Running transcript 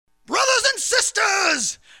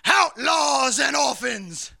Prisoners, outlaws, and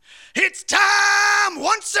orphans, it's time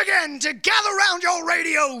once again to gather round your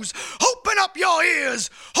radios, open up your ears,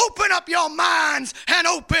 open up your minds, and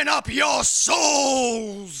open up your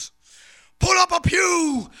souls. Pull up a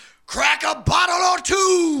pew, crack a bottle or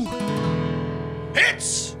two.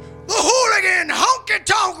 It's the Hooligan Honky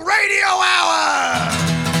Tonk Radio Hour.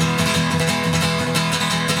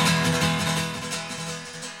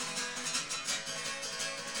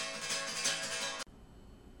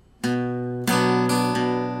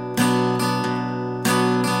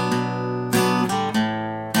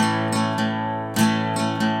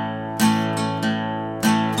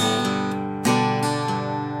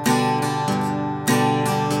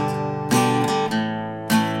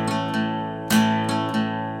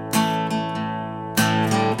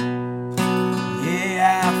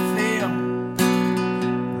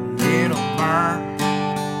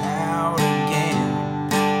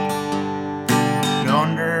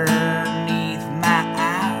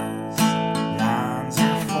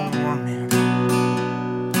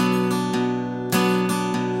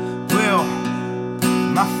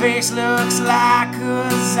 Face looks like a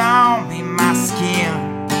zombie, my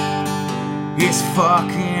skin is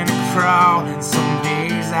fucking crawling. Some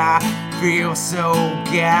days I feel so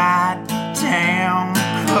goddamn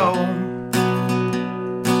cold.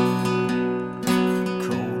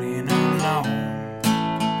 Cold and alone.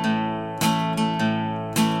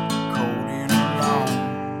 Cold and alone.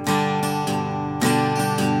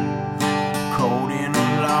 Cold and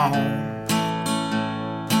alone.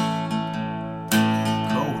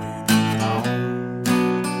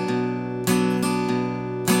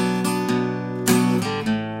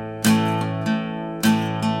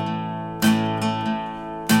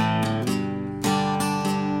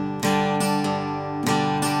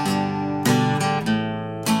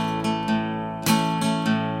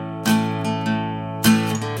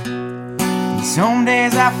 Some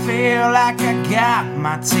days I feel like I got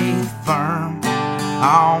my teeth firm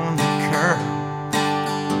on the curb,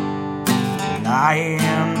 lying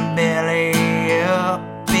belly up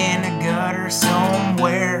in the gutter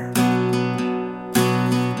somewhere.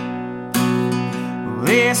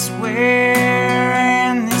 This wear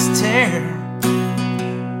and this tear,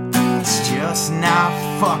 it's just not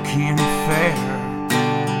fucking fair.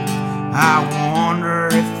 I wonder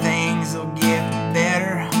if things will get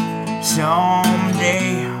better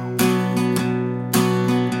someday,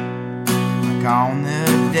 like on the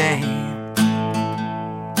day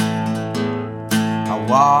I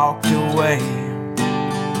walked away.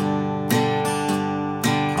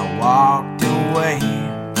 I walked away.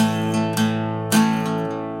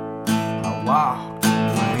 I walked away.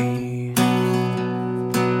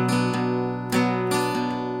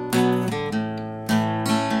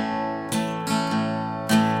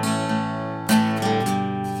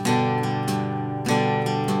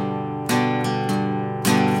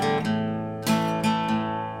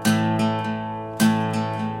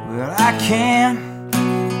 I can't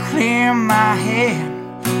clear my head.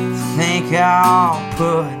 Think I'll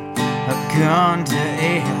put a gun to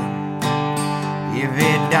it if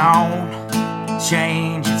it don't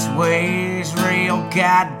change its ways real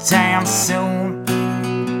goddamn soon.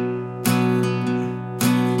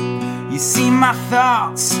 You see, my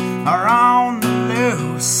thoughts are on the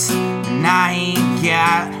loose, and I ain't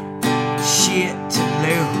got shit to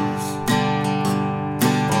lose.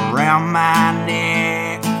 Around my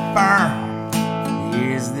neck firm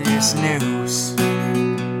is this noose,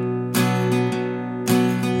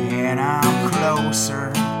 and I'm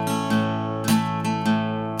closer,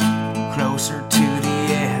 closer to the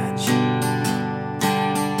edge,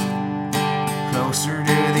 closer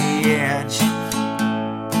to the edge.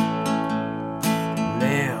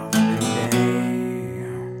 Live the day.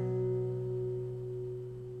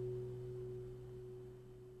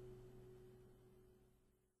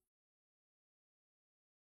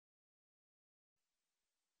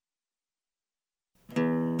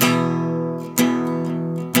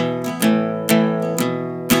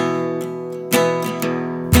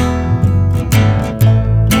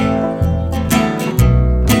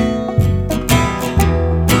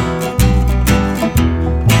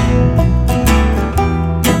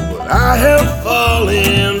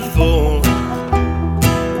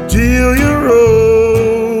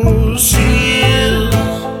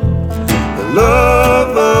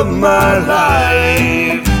 My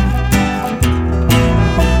life,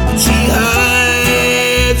 she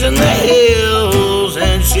hides in the hills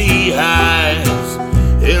and she hides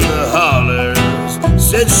in the hollers.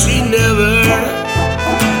 Said she'd never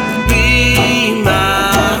be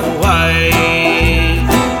my wife.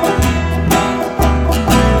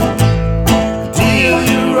 Dear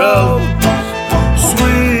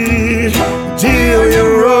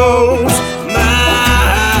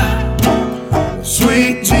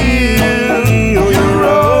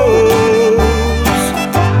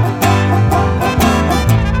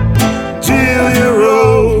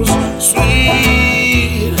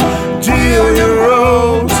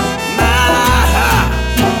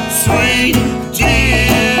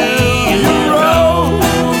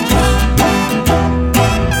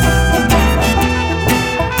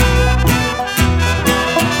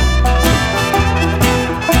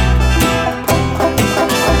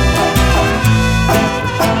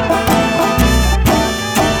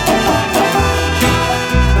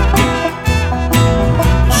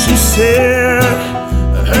said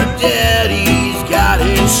her daddy's got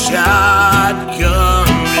his shotgun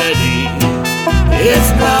ready.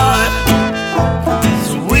 It's not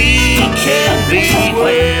so we can be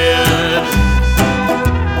wed.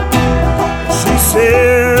 She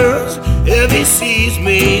says if he sees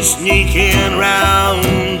me sneaking round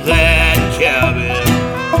that cabin,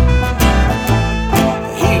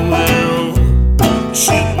 he will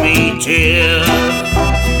shoot me dead.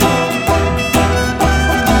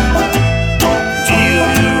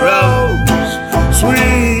 Delia Rose,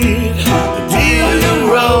 sweet Delia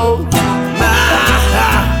Rose, my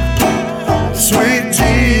sweet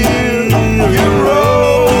Delia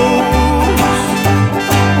Rose.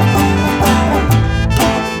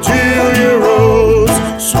 Delia Rose,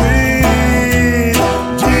 sweet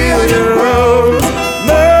Delia Rose,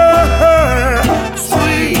 my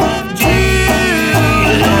sweet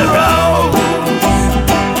Delia Rose.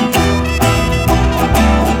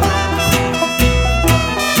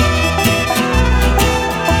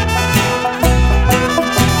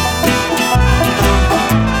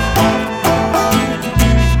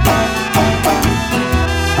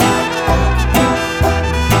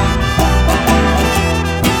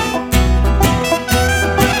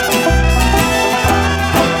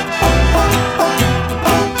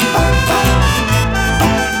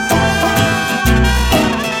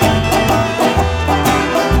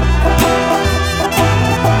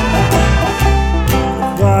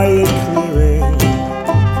 Quiet clearing,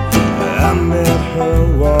 I met her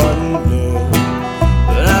one evening,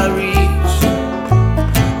 but I reached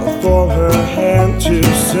for her hand too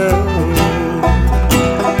soon.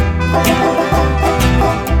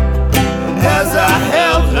 As I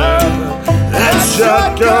held her, that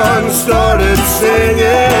shotgun started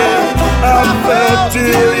singing. I felt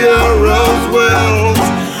Delia Rose wells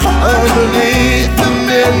underneath the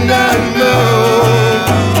midnight moon.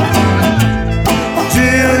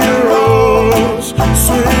 Delia Rose,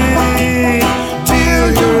 sweet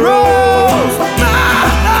Delia Rose, my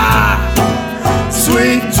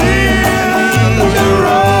sweet Delia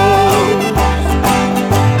Rose.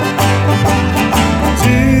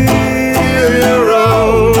 Delia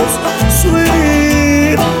Rose,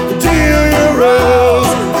 sweet Delia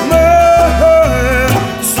Rose, my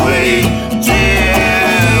sweet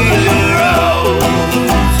Delia Rose.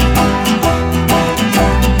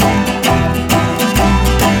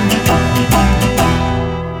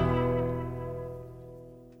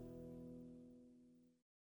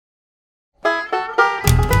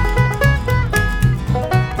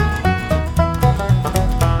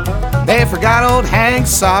 They forgot old Hank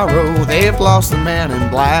Sorrow, they've lost the man in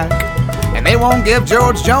black, and they won't give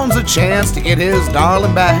George Jones a chance to get his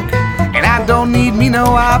darling back. And I don't need me no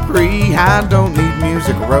Opry, I don't need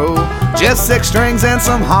Music Row, just 6 strings and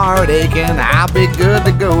some heartache and I'll be good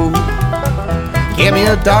to go. Give me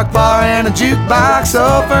a dark bar and a jukebox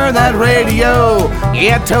over that radio.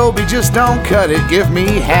 Yeah, Toby, just don't cut it. Give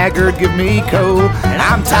me Haggard, give me Cole. And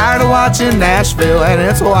I'm tired of watching Nashville and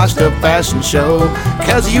its washed up fashion show,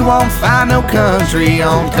 'cause you won't find no country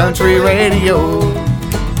on country radio.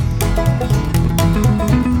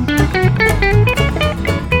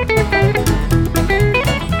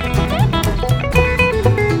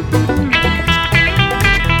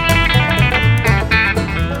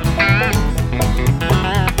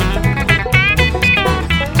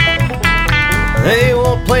 They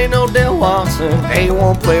won't play no Del Watson. They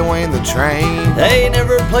won't play Wayne the Train, They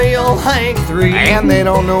never play old Hank 3. and they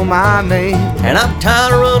don't know my name, And I'm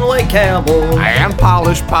tired of Runaway Cowboy. and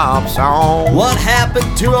polished pop songs. What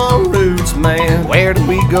happened to our roots, man? Where did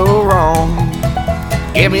we go wrong?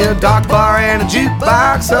 Give me a dark bar and a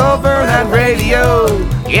jukebox over that radio.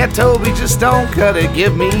 Yeah, Toby, just don't cut it.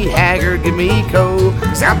 Give me Haggard, give me Cole,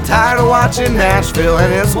 'cause I'm tired of watching Nashville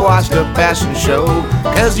and its washed up fashion show,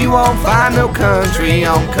 'cause you won't find no country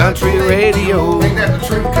on country radio. Ain't that the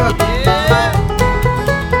truth, cut?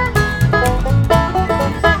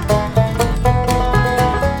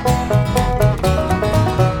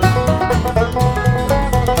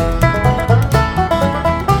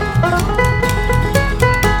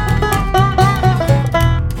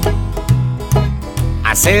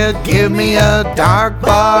 I said, give me a dark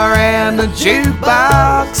bar and a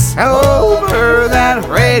jukebox over that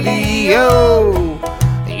radio.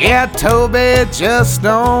 Yeah, Toby, just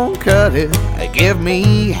don't cut it. Give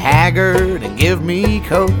me Haggard and give me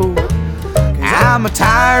Cole. I'm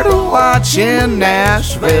tired of watching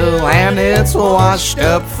Nashville and its washed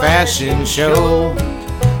up fashion show,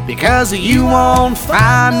 because you won't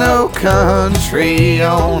find no country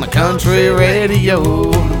on a country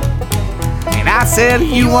radio. And I said,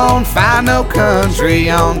 you won't find no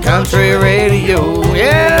country on country radio.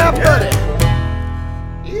 Yeah, buddy.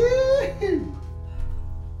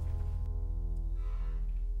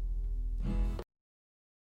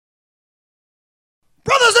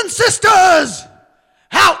 Brothers and sisters,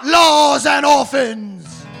 outlaws and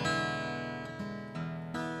orphans,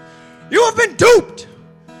 you have been duped,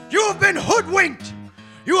 you have been hoodwinked,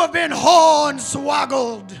 you have been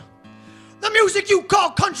hornswoggled. The music you call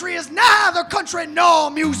country is neither country nor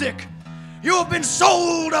music. You have been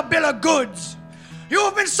sold a bill of goods. You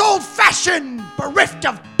have been sold fashion, bereft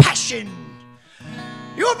of passion.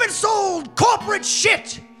 You have been sold corporate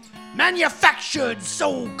shit, manufactured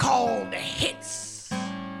so-called hits.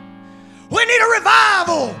 We need a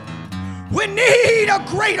revival. We need a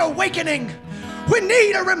great awakening. We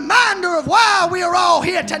need a reminder of why we are all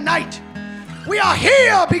here tonight. We are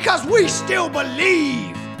here because we still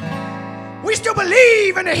believe. We still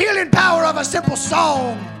believe in the healing power of a simple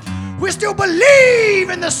song. We still believe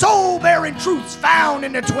in the soul-bearing truths found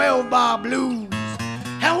in the 12-bar blues.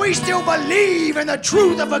 And we still believe in the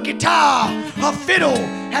truth of a guitar, a fiddle,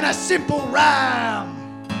 and a simple rhyme.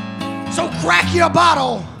 So crack your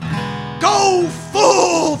bottle. Go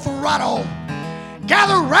full throttle.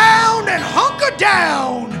 Gather round and hunker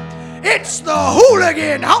down. It's the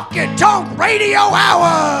Hooligan Honky Tonk Radio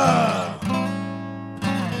Hour.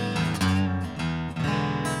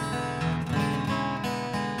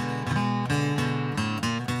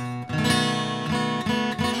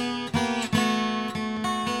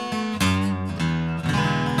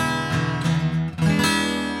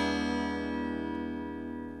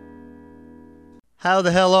 How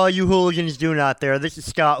the hell are you hooligans doing out there? This is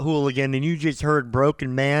Scott Hooligan, and you just heard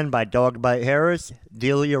Broken Man by Dogbite Harris,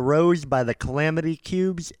 Delia Rose by the Calamity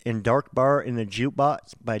Cubes, and Dark Bar in the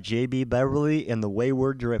Jukebox by J.B. Beverly and the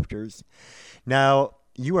Wayward Drifters. Now,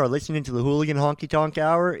 you are listening to the Hooligan Honky Tonk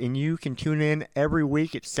Hour, and you can tune in every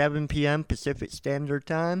week at 7 p.m. Pacific Standard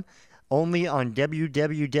Time, only on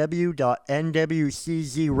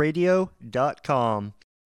www.nwczradio.com.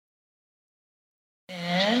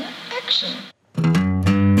 And action.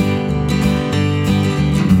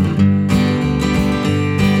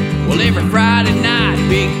 Well, every Friday night,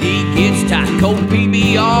 Big D gets tight. Cold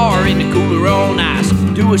PBR in the cooler on ice.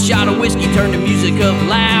 Do a shot of whiskey, turn the music up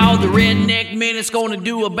loud. The Redneck Minute's gonna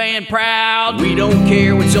do a band proud. We don't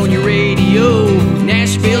care what's on your radio.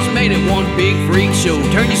 Nashville's made it one big freak show.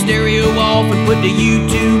 Turn your stereo off and put the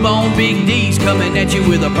YouTube on. Big D's coming at you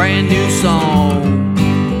with a brand new song.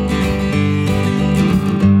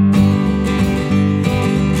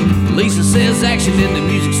 Lisa says action and the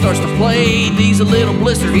music starts to play. D's a little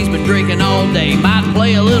blister, he's been drinking all day. Might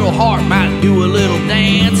play a little harp, might do a little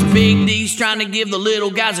dance. Big D's trying to give the little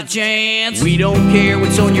guys a chance. We don't care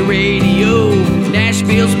what's on your radio.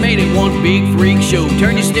 Nashville's made it one big freak show.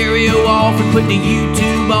 Turn your stereo off and put the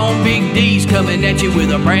YouTube on. Big D's coming at you with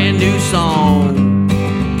a brand new song.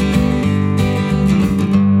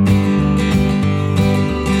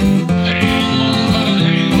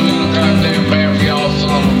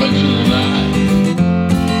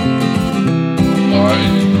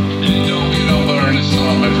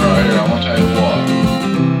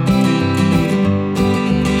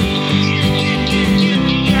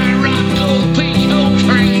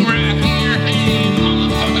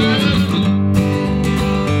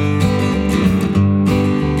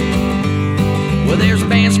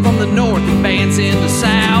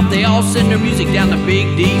 They all send their music down to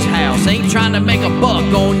Big D's house. Ain't trying to make a buck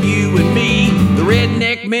on you and me. The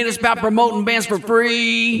Redneck Minute's about promoting bands for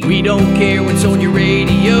free. We don't care what's on your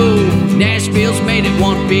radio. Nashville's made it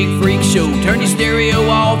one big freak show. Turn your stereo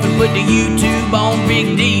off and put the YouTube on.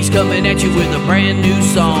 Big D's coming at you with a brand new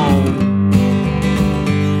song.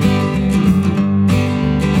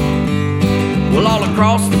 Well, all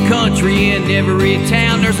across the country and every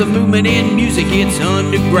town, there's a movement in music, it's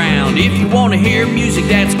underground. If you want to hear music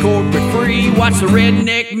that's corporate free, watch the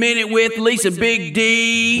Redneck Minute with Lisa Big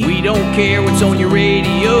D. We don't care what's on your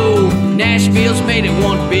radio. Nashville's made it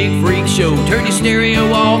one big freak show. Turn your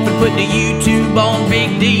stereo off and put the YouTube on.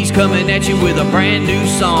 Big D's coming at you with a brand new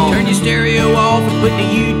song. Turn your stereo off and put the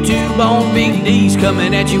YouTube on. Big D's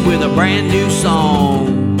coming at you with a brand new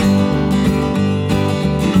song.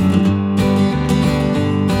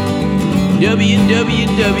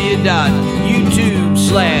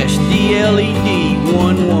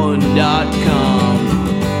 www.youtube/DLED11.com.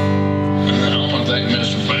 I want to thank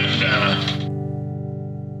Mr. Bandana.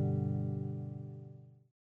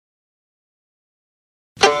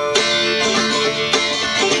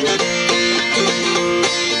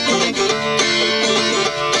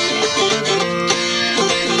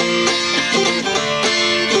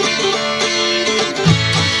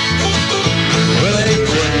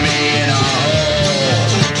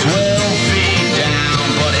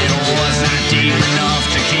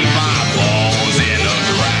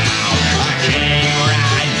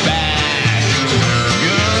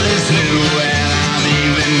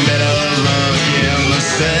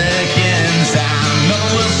 seconds, time no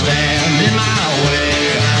will stand in my way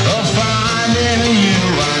of finding you.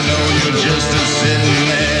 I know you're just a sitting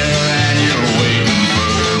there and you're waiting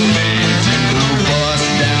for me to bust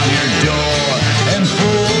down your door and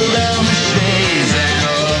pull down the shades and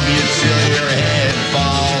love you till your head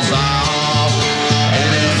falls off.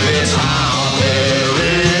 And if it's hot there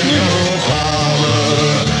in your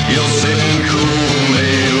parlor, you'll sit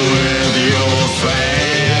coolly with your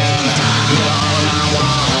fan. Lord, I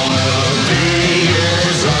wanna be your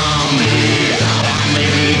zombie. I may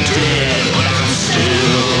be dead, but I'm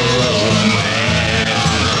still a man.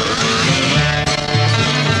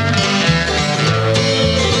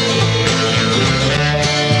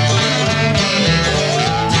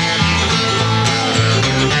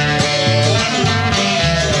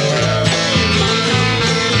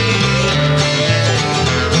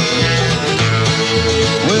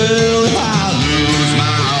 Well, if I lose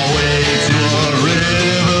my way to a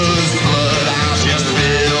river's flood, I'll just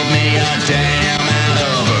build me a dam out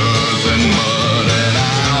of earth and mud, and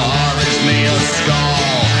I'll harvest me a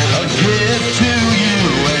skull, a gift to you.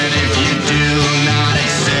 And if you do not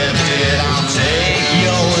accept it, I'll take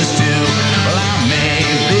yours too. Well, I may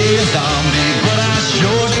be a zombie, but I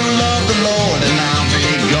sure do love the Lord, and I'll be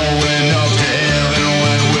going up to heaven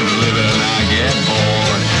when with living I get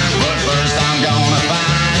bored. But first I'm gonna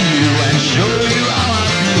find you and show you how I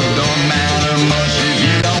feel. Don't matter much if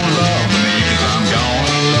you don't love me, 'cause I'm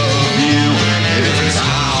gonna love you. If it's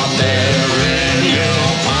out there in your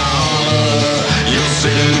parlor, you'll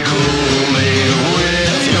sit coolly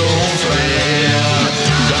with your fan.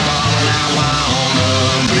 Darling, I wanna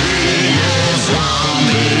be your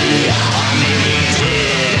zombie. I may be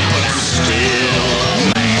dead, but I'm still a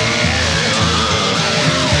man.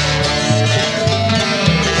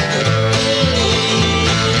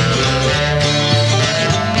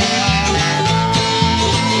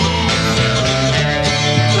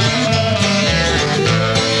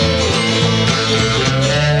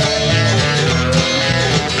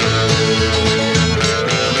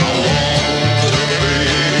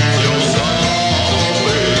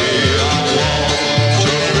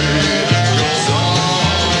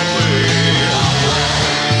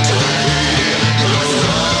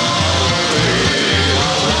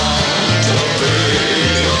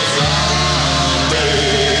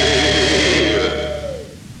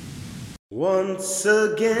 Once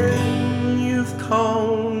again you've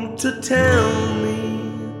called to tell me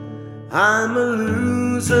I'm a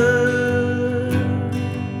loser,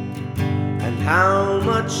 and how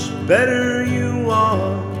much better you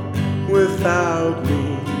are without me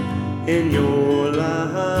in your life.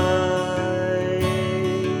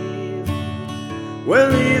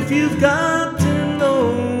 Well, if you've gotten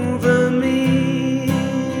over me,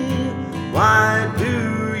 why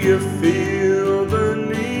do you feel the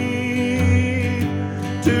need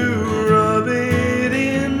to rub it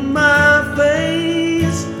in my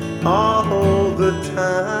face all the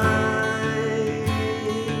time?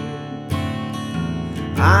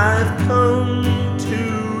 I've come to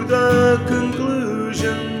the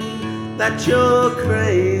conclusion that you're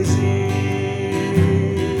crazy,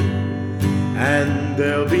 and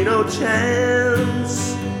there'll be no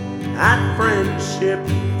chance at friendship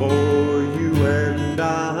for you and I.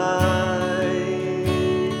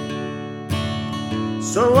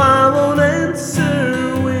 So I won't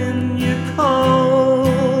answer when you call,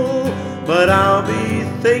 but I'll be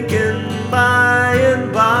thinking by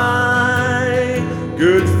and by.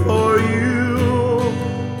 Good for you,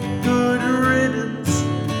 good riddance,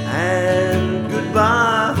 and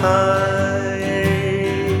goodbye.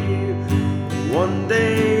 One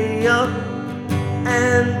day up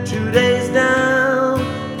and 2 days down,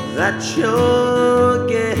 that's your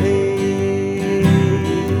game.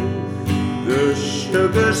 The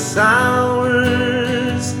sugar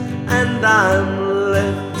sours and I'm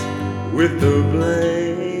left with the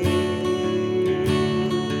blame.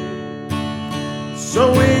 So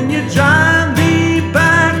when you drive me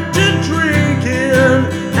back to drinking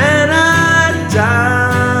and I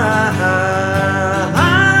die,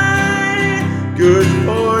 good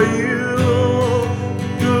for you,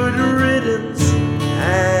 good riddance,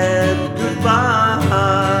 and goodbye.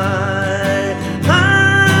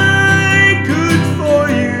 Good for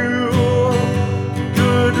you,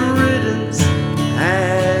 good riddance,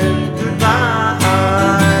 and goodbye.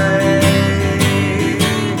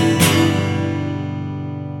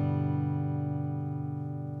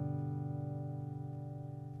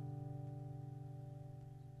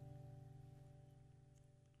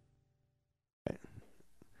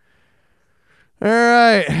 All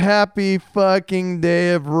right, happy fucking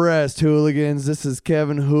day of rest, hooligans. This is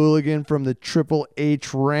Kevin Hooligan from the Triple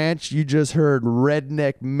H Ranch. You just heard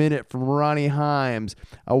Redneck Minute from Ronnie Himes.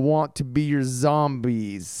 I Want to Be Your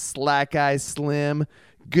Zombies, Slack Eye Slim,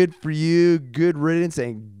 Good For You, Good Riddance,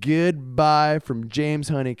 and Goodbye from James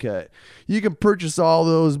Honeycutt. You can purchase all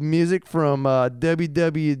those music from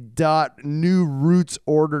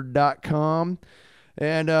www.newrootsorder.com.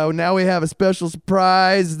 And now we have a special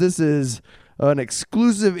surprise. This is an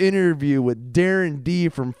exclusive interview with Darren D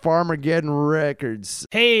from Farmageddon Records.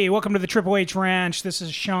 Hey, welcome to the Triple H Ranch. This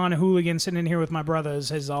is Sean Hooligan sitting in here with my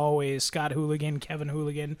brothers, as always. Scott Hooligan, Kevin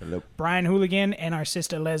Hooligan, Hello. Brian Hooligan, and our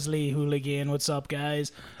sister Leslie Hooligan. What's up,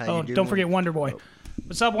 guys? How you doing? Don't forget Wonder Boy.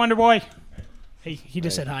 What's up, Wonder Boy? Hey, he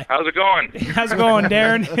just said hi. How's it going? How's it going,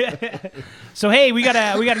 Darren? So, hey, we got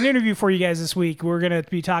an interview for you guys this week. We're going to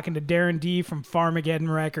be talking to Darren D from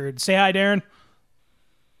Farmageddon Records. Say hi, Darren.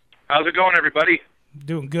 How's it going, everybody?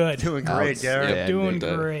 Doing good. Doing great, Darren. Yeah, Doing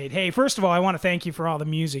dude. great. Hey, first of all, I want to thank you for all the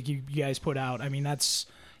music you guys put out. I mean,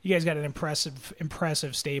 you guys got an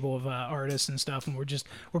impressive stable of artists and stuff, and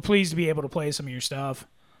we're pleased to be able to play some of your stuff.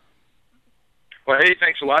 Well, hey,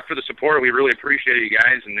 thanks a lot for the support. We really appreciate it, you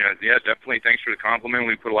guys. And, yeah, definitely thanks for the compliment.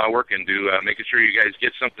 We put a lot of work into making sure you guys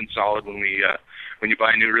get something solid when you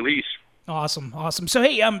buy a new release. Awesome. So,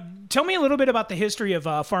 hey, tell me a little bit about the history of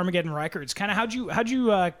Farmageddon Records. Kind of how'd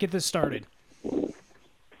you get this started?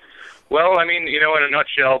 Well, I mean, in a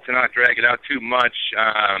nutshell, to not drag it out too much,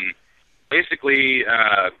 basically,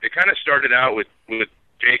 it kind of started out with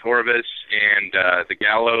Jake Orvis and the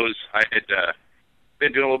Gallows. I had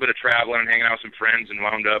been doing a little bit of traveling and hanging out with some friends and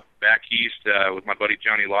wound up back east with my buddy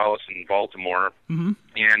Johnny Lawless in Baltimore. Mm-hmm.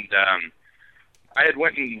 And I had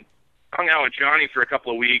went and hung out with Johnny for a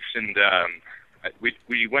couple of weeks, and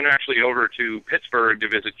we went actually over to Pittsburgh to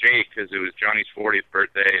visit Jake because it was Johnny's 40th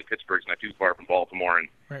birthday, and Pittsburgh's not too far from Baltimore. And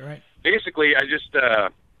Right. basically, I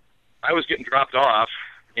was getting dropped off,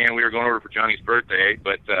 and we were going over for Johnny's birthday,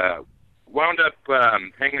 but wound up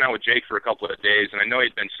hanging out with Jake for a couple of days, and I know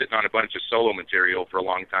he'd been sitting on a bunch of solo material for a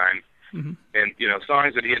long time, Mm-hmm. and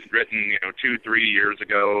songs that he had written 2-3 years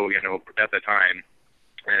ago, at the time,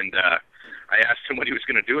 and I asked him what he was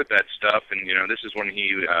going to do with that stuff, and this is when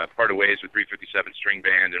he parted ways with 357 String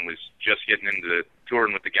Band and was just getting into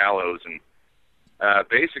touring with the Gallows, and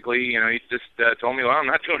basically, he just told me, well, I'm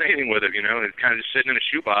not doing anything with it, it's kind of just sitting in a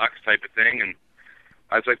shoebox type of thing, and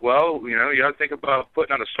I was like, well, you got to think about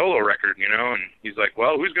putting out a solo record, and he's like,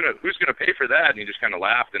 well, who's gonna pay for that? And he just kind of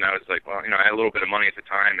laughed, and I was like, well, I had a little bit of money at the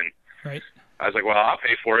time, and Right. I was like, well, I'll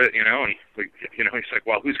pay for it, and he's like,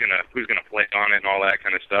 well, who's gonna play on it and all that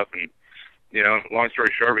kind of stuff, and long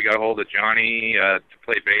story short, we got a hold of Johnny to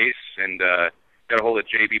play bass, and got a hold of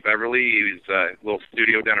J.B. Beverly. He was a little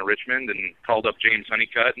studio down in Richmond, and called up James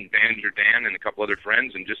Honeycutt and Banjo Dan and a couple other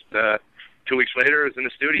friends, and just 2 weeks later, it was in the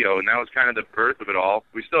studio, and that was kind of the birth of it all.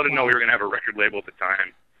 We still didn't know we were going to have a record label at the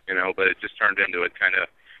time, but it just turned into it kind of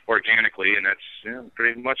organically, and that's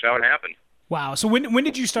pretty much how it happened. Wow. So when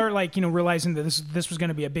did you start realizing that this was going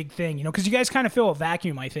to be a big thing? Because you guys kind of fill a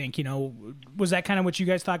vacuum, I think. Was that kind of what you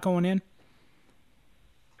guys thought going in?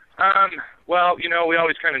 Well, we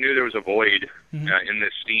always kind of knew there was a void in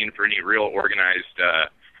this scene for any real organized,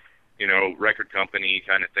 record company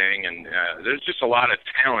kind of thing. And there's just a lot of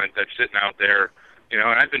talent that's sitting out there, and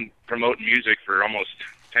I've been promoting music for almost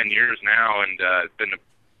 10 years now, and been a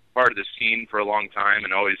part of the scene for a long time,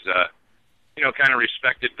 and always, kind of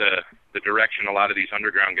respected the direction a lot of these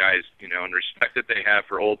underground guys, and respect that they have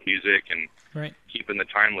for old music and Right. keeping the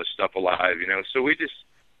timeless stuff alive, So we just,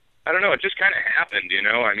 I don't know, it just kind of happened,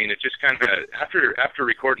 I mean, it just kind of, after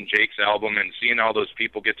recording Jake's album and seeing all those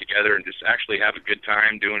people get together and just actually have a good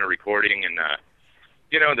time doing a recording, and,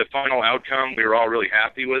 the final outcome, we were all really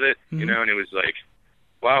happy with it, and it was like,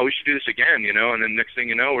 wow, we should do this again, and then next thing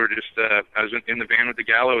you know, we're just, I was in the band with the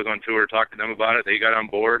Gallows on tour, talked to them about it, they got on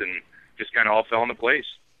board, and just kind of all fell into place.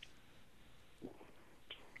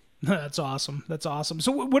 That's awesome.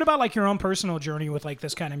 So what about your own personal journey with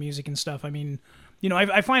this kind of music and stuff? I mean,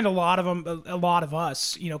 I find a lot of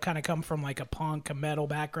us, kind of come from a punk, a metal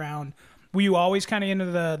background. Were you always kind of into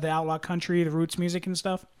the outlaw country, the roots music and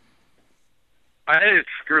stuff? I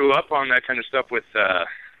grew up on that kind of stuff with, my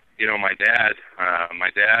dad.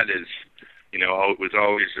 My dad is, was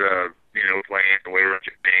always, playing the Way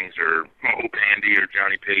Russian Things or Moe Bandy or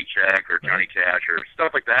Johnny Paycheck or Johnny Cash or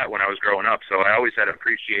stuff like that when I was growing up. So I always had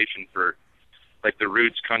appreciation for the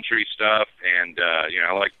roots country stuff, and I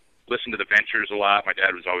listened to the Ventures a lot. My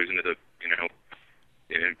dad was always into the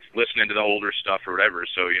listening to the older stuff or whatever.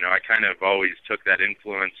 So I kind of always took that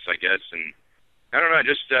influence, I guess, and I don't know,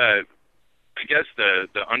 just I guess the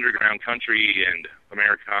underground country and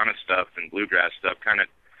Americana stuff and bluegrass stuff kind of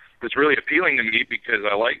was really appealing to me because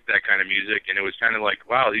I liked that kind of music, and it was kind of like,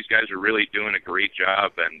 wow, these guys are really doing a great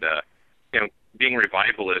job, and being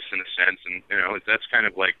revivalists in a sense, and that's kind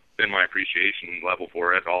of like been my appreciation level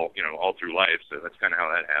for it all through life. So that's kind of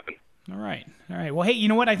how that happened. All right. Well, hey, you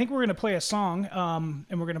know what? I think we're gonna play a song,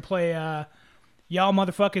 and we're gonna play "Y'all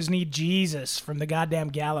Motherfuckers Need Jesus" from the Goddamn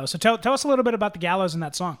Gallows. So tell us a little bit about the Gallows and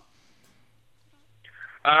that song.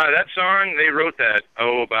 That song, they wrote that,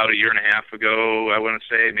 about a year and a half ago, I want to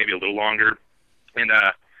say, maybe a little longer. And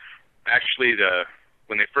actually,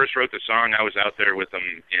 when they first wrote the song, I was out there with them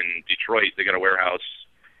in Detroit. They got a warehouse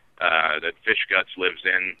that Fish Guts lives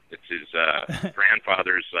in. It's his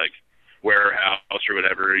grandfather's, warehouse or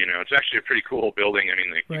whatever. It's actually a pretty cool building. I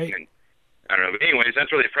mean, right. I don't know. But anyways,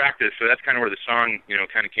 that's where they practiced. So that's kind of where the song,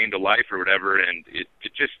 kind of came to life or whatever. And it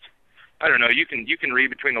just... I don't know. You can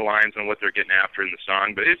read between the lines on what they're getting after in the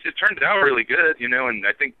song, but it turned out really good, and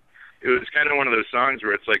I think it was kind of one of those songs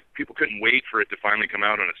where it's like people couldn't wait for it to finally come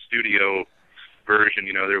out on a studio version.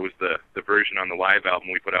 There was the version on the live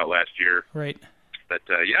album we put out last year. Right. But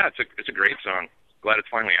it's a great song. Glad it's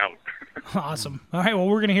finally out. Awesome. All right, well,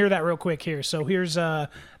 we're gonna hear that real quick here. So here's the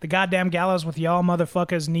Goddamn Gallows with "Y'all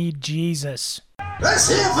Motherfuckers Need Jesus." Let's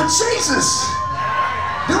hear for Jesus.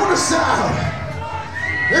 Doing the sound.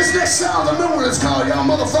 This next sound, the new one is called "Y'all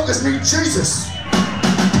Motherfuckers Need Jesus."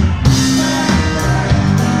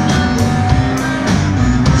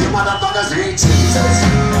 You motherfuckers need Jesus,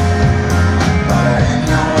 but I ain't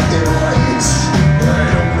know what they ways. I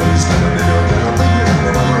don't waste them in the little bit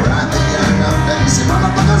of right the end of days. You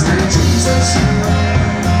motherfuckers need Jesus,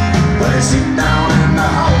 but they sit down in the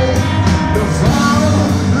hole. The Father,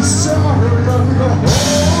 the Son, and the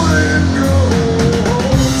Holy Ghost.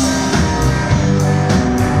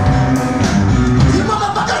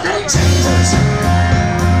 Jesus.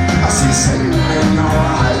 I see Satan in your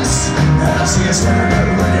eyes, and I see you standing there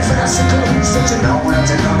really fast and close. Don't you know where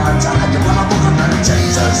to go?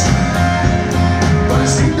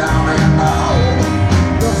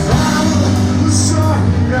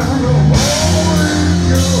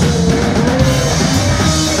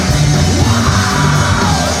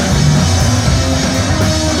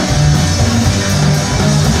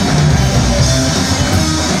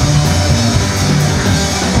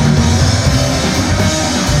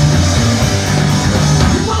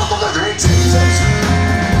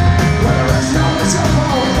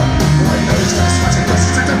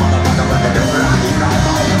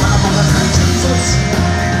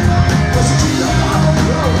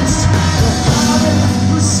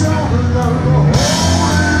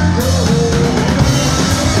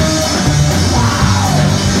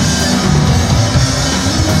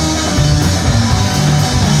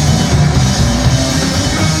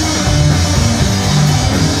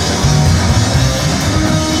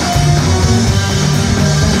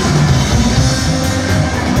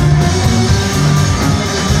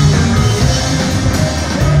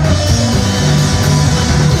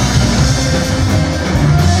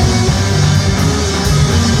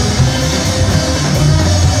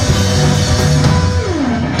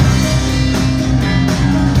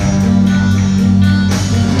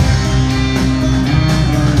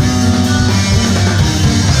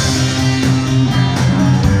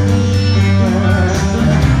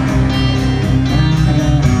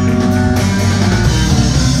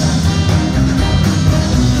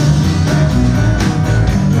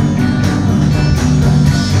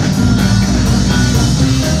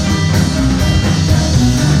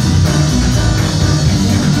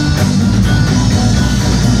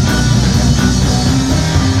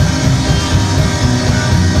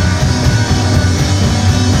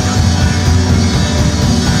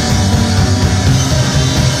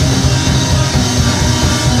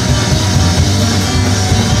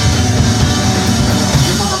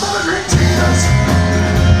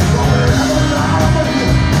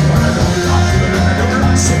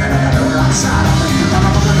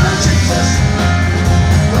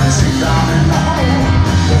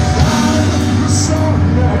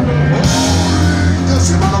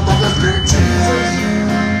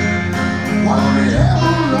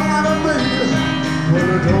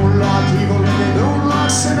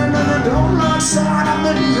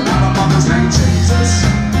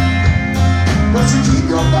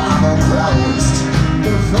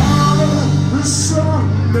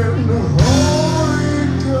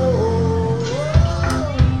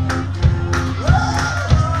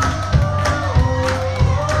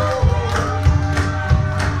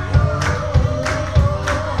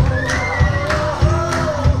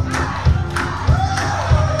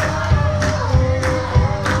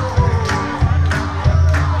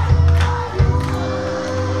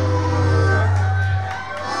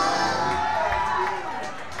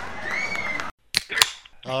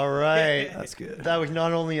 All right. That's good. That was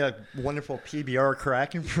not only a wonderful PBR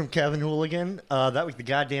cracking from Kevin Hooligan, that was the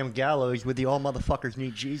goddamn Gallows with the All Motherfuckers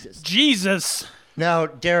Need Jesus. Jesus. Now,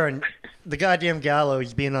 Darren, the goddamn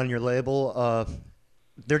Gallows being on your label,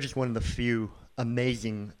 they're just one of the few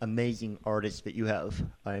amazing, amazing artists that you have.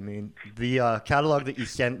 I mean, the catalog that you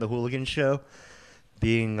sent the Hooligan Show,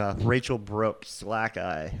 being Rachel Brooks, Slack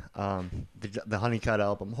Eye, the Honeycut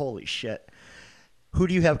album, holy shit. Who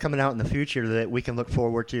do you have coming out in the future that we can look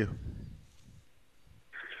forward to?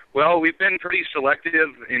 Well, we've been pretty selective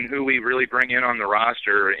in who we really bring in on the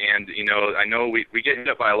roster, and I know we get hit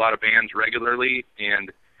up by a lot of bands regularly, and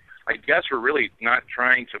I guess we're really not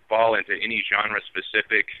trying to fall into any genre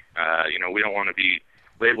specific. We don't want to be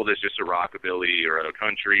labeled as just a rockabilly or a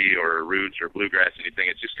country or a roots or bluegrass anything.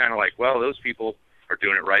 It's just kind of like, well, those people are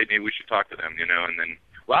doing it right. Maybe we should talk to them, And then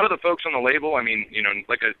a lot of the folks on the label, I mean,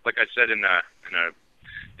 like I said in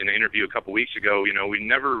an interview a couple weeks ago, we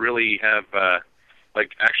never really have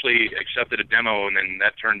actually accepted a demo and then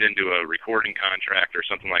that turned into a recording contract or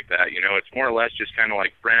something like that. It's more or less just kind of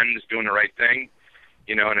like friends doing the right thing,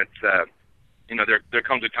 and it's there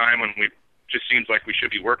comes a time when we just seems like we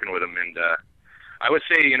should be working with them. And I would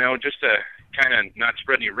say, just to kind of not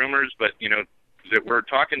spread any rumors, but that we're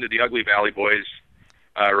talking to the Ugly Valley Boys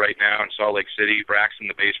right now in Salt Lake City. Braxton,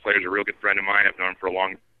 the bass player, is a real good friend of mine. I've known him for a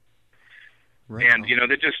long time. Right. And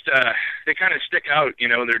they just they kind of stick out.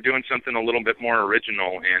 They're doing something a little bit more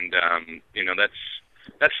original, and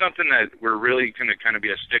that's something that we're really going to kind of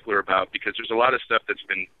be a stickler about, because there's a lot of stuff that's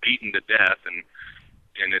been beaten to death,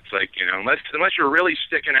 and it's like unless you're really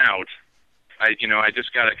sticking out, I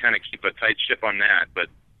just got to kind of keep a tight ship on that. But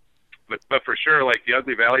for sure, like the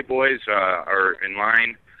Ugly Valley Boys are in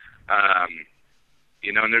line,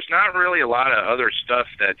 and there's not really a lot of other stuff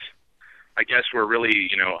that I guess we're really,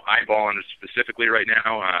 eyeballing specifically right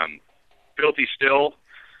now. Filthy Still,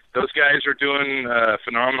 those guys are doing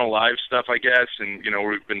phenomenal live stuff, I guess, and,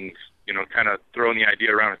 we've been, kind of throwing the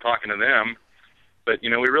idea around and talking to them. But, we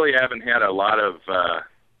really haven't had a lot of,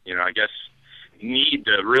 I guess, need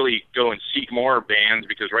to really go and seek more bands,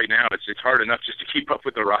 because right now it's hard enough just to keep up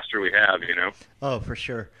with the roster we have, Oh, for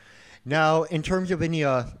sure. Now, in terms of any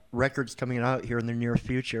records coming out here in the near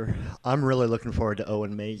future, I'm really looking forward to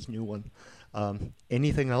Owen May's new one.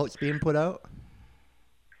 Anything else being put out?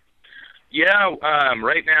 Yeah,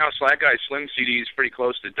 right now, Slack Eye Slim CD is pretty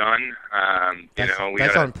close to done. That's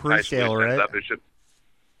on pre-sale, right?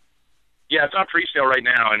 Yeah, it's on pre-sale right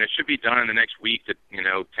now, and it should be done in the next week to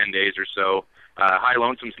 10 days or so. High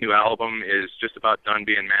Lonesome's new album is just about done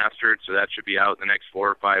being mastered, so that should be out in the next 4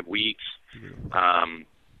 or 5 weeks.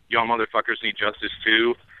 Y'all Motherfuckers Need Justice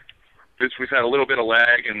too. We've had a little bit of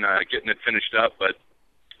lag in getting it finished up, but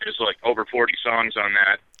there's like over 40 songs on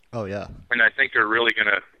that. Oh yeah. And I think they're really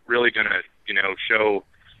gonna show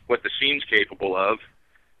what the scene's capable of.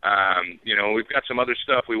 We've got some other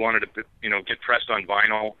stuff we wanted to get pressed on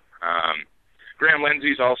vinyl. Graham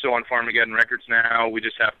Lindsay's also on Farmageddon Records now. We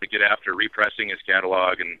just have to get after repressing his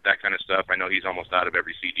catalog and that kind of stuff. I know he's almost out of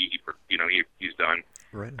every CD he's done.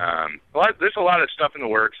 Right. There's a lot of stuff in the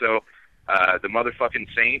works. So the Motherfucking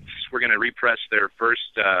Saints, we're going to repress their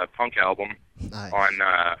first punk album on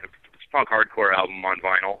punk hardcore album on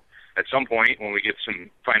vinyl at some point when we get some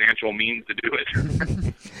financial means to do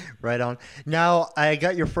it. Right on. Now, I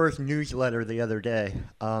got your first newsletter the other day.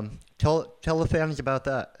 Tell the fans about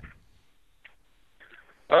that.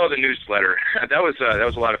 Oh, the newsletter. That was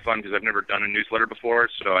a lot of fun because I've never done a newsletter before.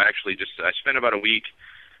 So I actually I spent about a week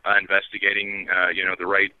investigating, the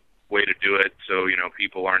right way to do it. So,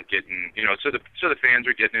 people aren't getting, so the fans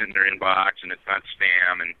are getting it in their inbox and it's not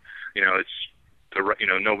spam and, it's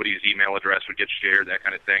nobody's email address would get shared, that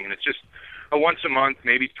kind of thing. And it's just a once a month,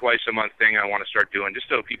 maybe twice a month thing I want to start doing just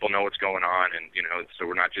so people know what's going on and, so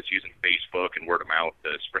we're not just using Facebook and word of mouth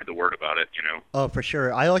to spread the word about it, Oh, for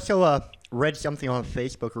sure. I also read something on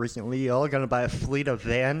Facebook recently. Y'all going to buy a fleet of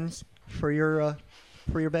vans for your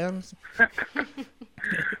bands?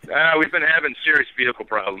 We've been having serious vehicle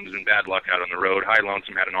problems and bad luck out on the road. High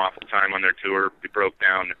Lonesome had an awful time on their tour. They broke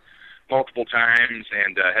down multiple times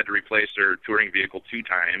and had to replace their touring vehicle 2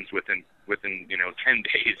 times within 10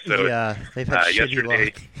 days. So yeah, they've had shitty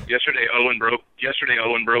luck. Yesterday Owen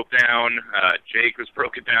broke down. Jake was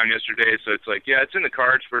broken down yesterday. So it's like, yeah, it's in the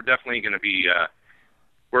cards. We're definitely going to be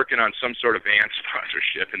working on some sort of van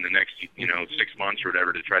sponsorship in the next 6 months or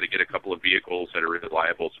whatever to try to get a couple of vehicles that are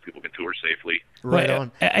reliable so people can tour safely. Right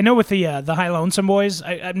on. I know with the High Lonesome Boys,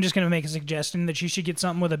 I'm just going to make a suggestion that you should get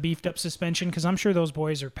something with a beefed up suspension because I'm sure those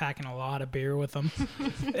boys are packing a lot of beer with them.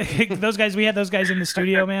 We had those guys in the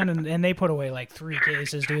studio, man, and they put away like 3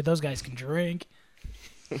 cases, dude. Those guys can drink.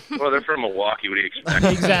 Well, they're from Milwaukee. What do you expect?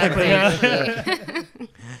 Exactly.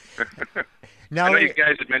 Now, I know you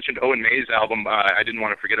guys had mentioned Owen May's album. I didn't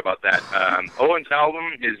want to forget about that. Owen's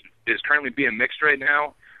album is currently being mixed right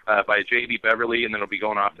now by J.B. Beverly, and then it'll be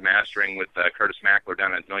going off to mastering with Curtis Mackler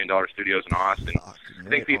down at $1 Million Studios in Austin. I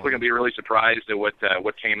think people are going to be really surprised at what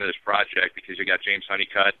came of this project, because you got James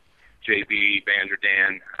Honeycutt, J.B., Banjo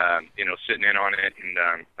Dan, sitting in on it,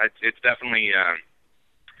 and it's definitely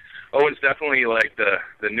Owen's definitely like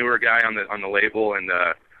the newer guy on the label, and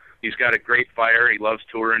he's got a great fire. He loves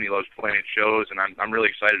touring. He loves playing at shows, and I'm really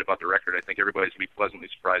excited about the record. I think everybody's going to be pleasantly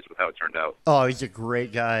surprised with how it turned out. Oh, he's a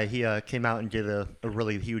great guy. He came out and did a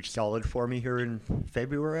really huge solid for me here in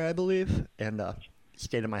February, I believe, and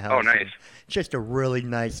stayed at my house. Oh, nice. Just a really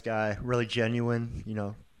nice guy, really genuine,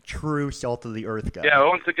 true salt-of-the-earth guy. Yeah,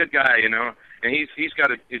 Owen's a good guy, and he's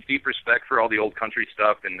got a deep respect for all the old country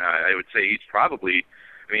stuff, and I would say he's probably,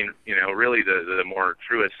 really the more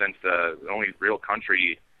truest sense, the only real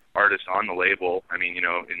country artist on the label.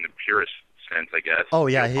 In the purest sense, I guess. Oh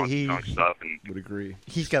yeah, he stuff and would agree.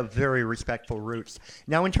 He's got very respectful roots.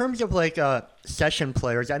 Now, in terms of session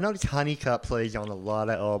players, I noticed Honeycutt plays on a lot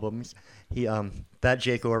of albums. He that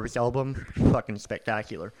Jake Orvis album, fucking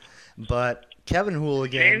spectacular. But Kevin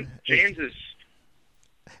Hooligan,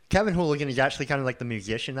 Kevin Hooligan is actually kind of like the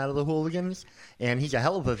musician out of the Hooligans, and he's a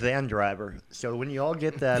hell of a van driver. So when you all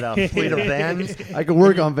get that fleet of vans, I could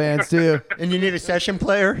work on vans too. And you need a session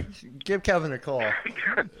player, give Kevin a call.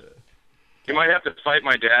 You might have to fight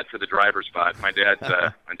my dad for the driver spot. My dad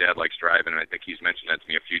likes driving, and I think he's mentioned that to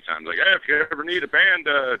me a few times. Like, hey, if you ever need a band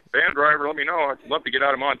driver, let me know. I'd love to get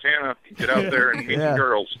out of Montana, get out there and meet some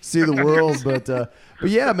girls, see the world. But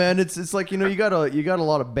yeah, man, it's like you got a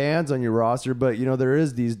lot of bands on your roster, but there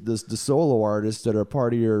is the solo artists that are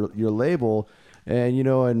part of your label. And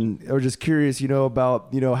and I was just curious,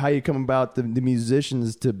 about how you come about the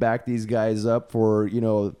musicians to back these guys up for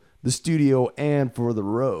the studio and for the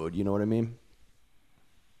road. You know what I mean?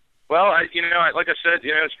 Well, like I said,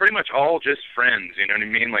 it's pretty much all just friends. You know what I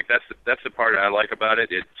mean? Like that's the part I like about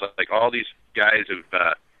it. It's like all these guys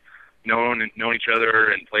have known each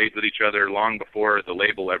other and played with each other long before the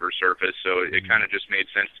label ever surfaced. So it kind of just made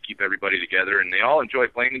sense to keep everybody together, and they all enjoy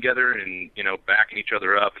playing together and backing each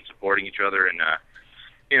other up and supporting each other and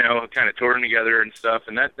kind of touring together and stuff.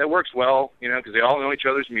 And that works well, because they all know each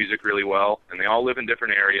other's music really well, and they all live in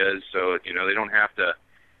different areas. So they don't have to.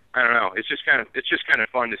 I don't know. It's just kind of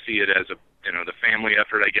fun to see it as a the family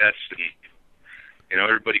effort, I guess, and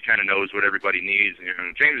everybody kind of knows what everybody needs.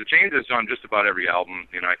 James is on just about every album.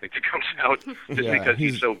 I think that comes out just because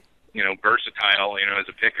he's so versatile. As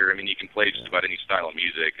a picker, you can play just about any style of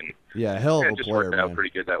music, and hell of a it just player, worked out man. pretty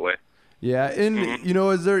good that way. Yeah, and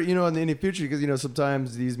is there in the future, because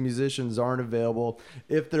sometimes these musicians aren't available.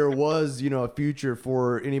 If there was a future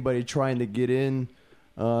for anybody trying to get in.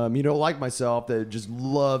 Like myself, that just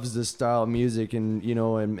loves this style of music and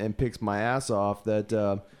and picks my ass off,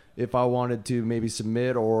 that if I wanted to maybe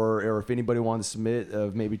submit or if anybody wanted to submit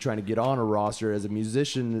of maybe trying to get on a roster as a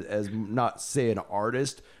musician, as not say an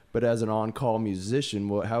artist, but as an on-call musician,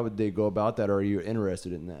 how would they go about that? Or are you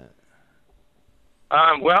interested in that?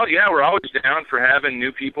 Well, yeah, we're always down for having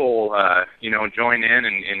new people, join in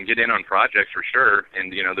and get in on projects for sure.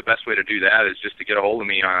 And, the best way to do that is just to get a hold of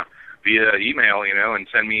me via email, and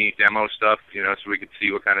send me demo stuff, so we could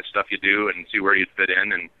see what kind of stuff you do and see where you'd fit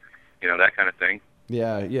in and, that kind of thing.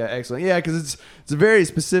 Yeah, excellent. Yeah, because it's a very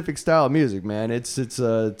specific style of music, man. It's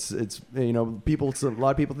people. A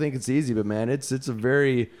lot of people think it's easy, but man, it's a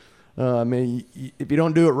very, if you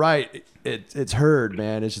don't do it right, it's heard,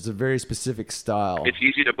 man. It's just a very specific style. It's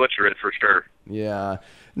easy to butcher it for sure. Yeah.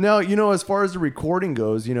 Now, as far as the recording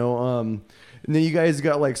goes, and then you guys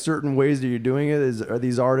got like certain ways that you're doing it. Are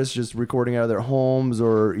these artists just recording out of their homes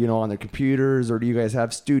or on their computers, or do you guys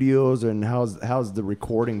have studios? And how's the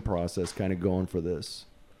recording process kind of going for this?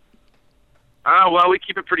 Well, we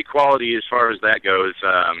keep it pretty quality as far as that goes.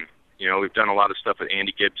 We've done a lot of stuff with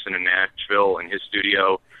Andy Gibson in Nashville in his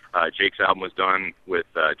studio. Jake's album was done with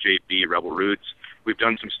JB Rebel Roots. We've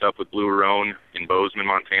done some stuff with Blue Roan in Bozeman,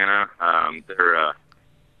 Montana. They're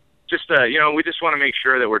we just want to make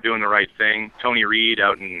sure that we're doing the right thing. Tony Reed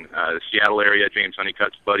out in the Seattle area, James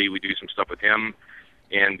Honeycutt's buddy, we do some stuff with him.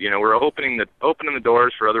 And, we're opening the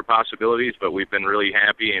doors for other possibilities, but we've been really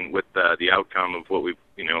happy and with the outcome of what we've,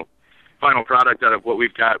 final product out of what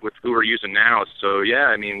we've got with who we're using now. So,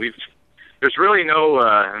 yeah, there's really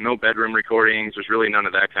no bedroom recordings. There's really none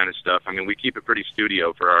of that kind of stuff. We keep it pretty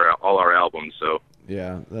studio for all our albums, so.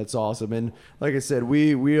 Yeah, that's awesome. And like I said,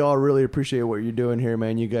 we all really appreciate what you're doing here,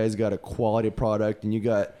 man. You guys got a quality product, and you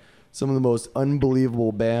got some of the most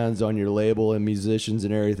unbelievable bands on your label and musicians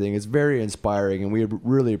and everything. It's very inspiring, and we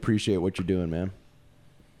really appreciate what you're doing, man.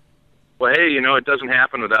 Well, hey, it doesn't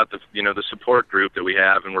happen without the support group that we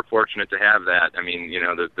have, and we're fortunate to have that. I mean,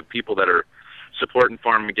 the people that are supporting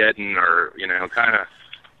Farmageddon are,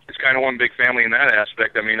 it's kind of one big family in that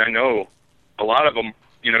aspect. I mean, I know a lot of them,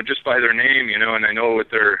 just by their name, and I know what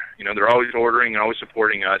they're always ordering and always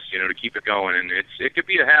supporting us, to keep it going. And it could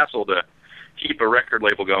be a hassle to keep a record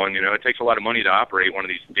label going. It takes a lot of money to operate one of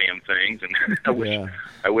these damn things, and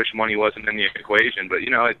I wish money wasn't in the equation. But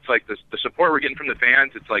it's like the support we're getting from the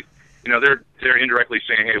fans. It's like they're indirectly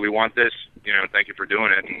saying, hey, we want this. Thank you for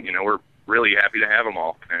doing it. And we're really happy to have them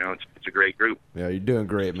all. It's a great group. Yeah, you're doing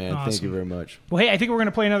great, man. Awesome. Thank you very much. Well, hey, I think we're going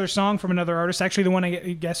to play another song from another artist. Actually, the one I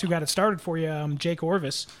guess who got it started for you, Jake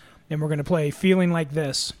Orvis. And we're going to play Feeling Like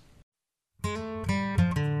This.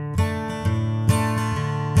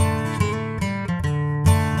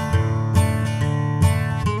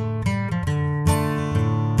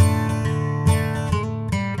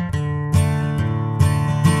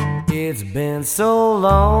 It's been so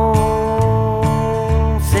long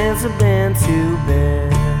since I've been to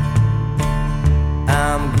bed.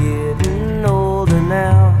 I'm getting older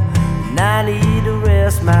now, and I need to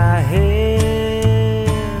rest my head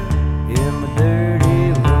in my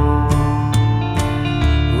dirty room,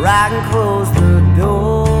 where I can close the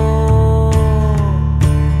door,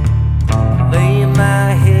 lay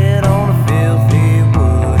my head on a filthy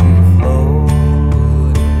wooden floor.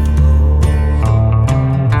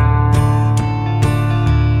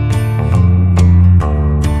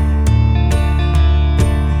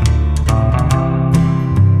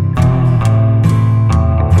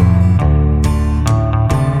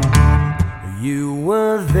 You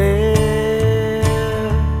were there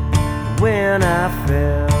when I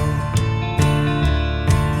fell.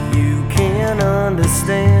 You can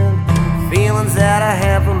understand feelings that I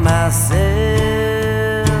have for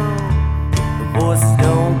myself. The voices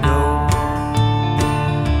don't go,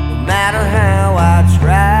 no matter how I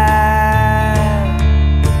try.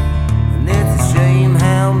 And it's a shame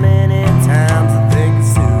how many times I think of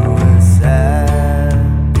suicide.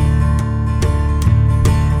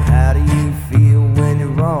 How do you feel when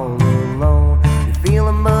you're all alone? You're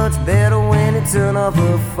feeling much better when you turn off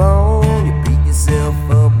the phone. You beat yourself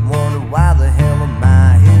up and wonder why the hell am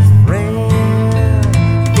I his friend?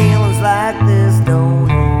 Feelings like this don't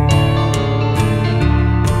end.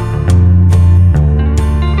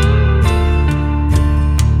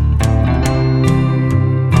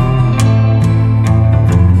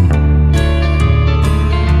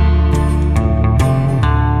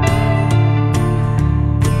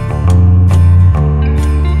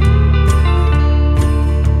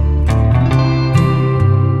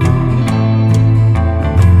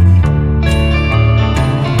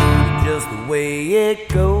 Just the way it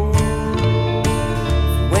goes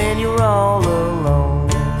when you're all alone.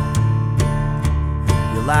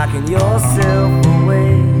 You're locking yourself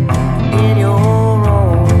away in your own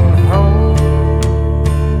home.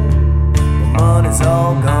 The money's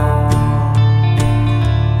all gone.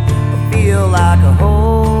 I feel like a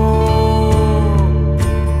whole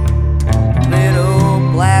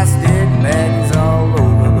little plastic bags all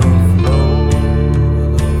over the floor.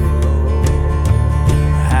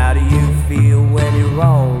 How do you feel when you're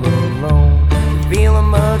all alone? You're feeling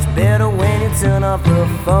much better when you turn off the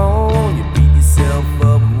phone. You beat yourself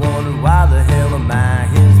up and wonder why the hell am I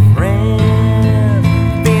his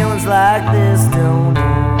friend? Feelings like this don't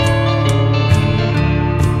end.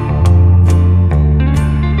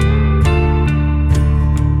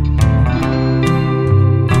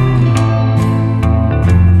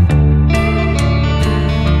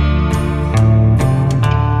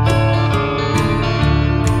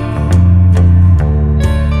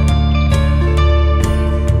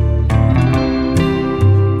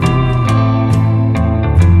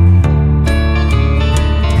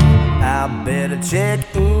 I better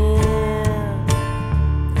check in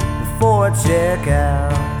before I check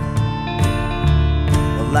out.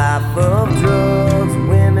 A life of drugs,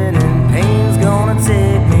 women, and pain's gonna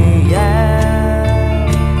take me out.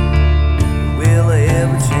 Will I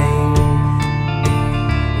ever change?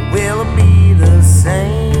 Will I be the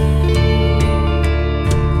same?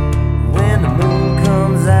 When the moon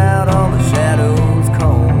comes out, all the shadows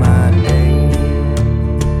call my name.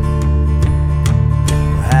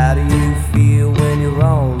 How do you feel when you're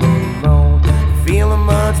all alone? You're feeling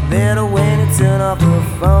much better when you turn off the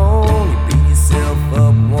phone. You beat yourself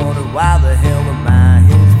up and wonder why the hell am I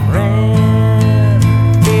his friend?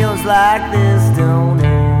 Feels like this don't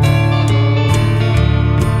end.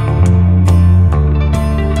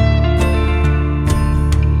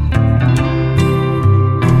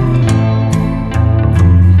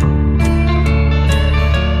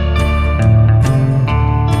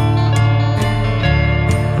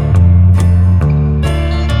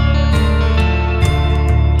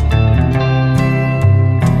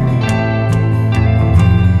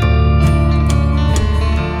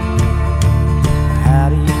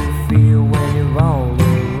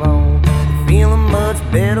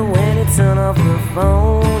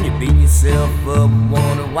 phone. You beat yourself up and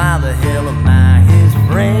wonder why the hell am I his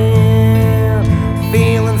friend?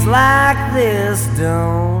 Feelings like this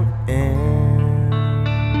don't end.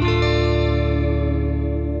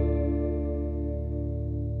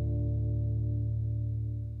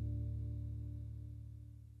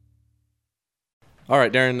 All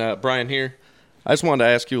right, Darren, Brian here. I just wanted to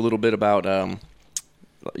ask you a little bit about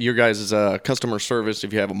your guys' customer service,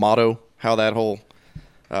 if you have a motto, how that whole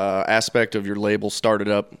aspect of your label started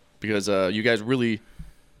up, because you guys really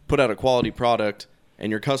put out a quality product,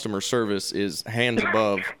 and your customer service is hands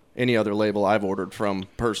above any other label I've ordered from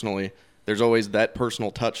personally. There's always that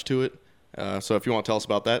personal touch to it. So if you want to tell us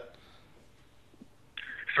about that.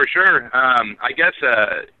 For sure. I guess,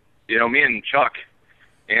 me and Chuck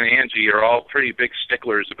and Angie are all pretty big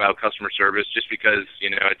sticklers about customer service, just because,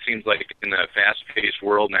 it seems like in the fast-paced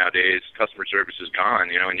world nowadays, customer service is gone,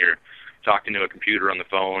 and you're talking to a computer on the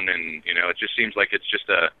phone, and, it just seems like it's just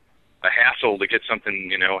a hassle to get something,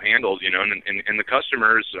 handled, and the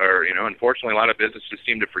customers are, unfortunately, a lot of businesses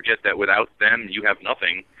seem to forget that without them, you have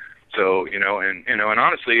nothing. So, and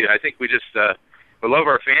honestly, I think we just, we love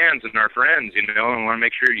our fans and our friends, and want to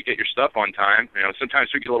make sure you get your stuff on time.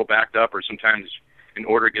 Sometimes we get a little backed up, or sometimes an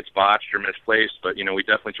order gets botched or misplaced, but, we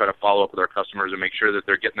definitely try to follow up with our customers and make sure that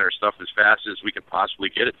they're getting their stuff as fast as we can possibly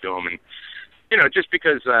get it to them. And, just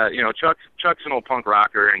because, Chuck's an old punk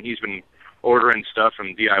rocker, and he's been ordering stuff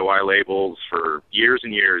from DIY labels for years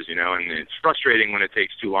and years, and it's frustrating when it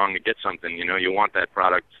takes too long to get something. You want that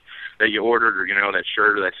product that you ordered, or, that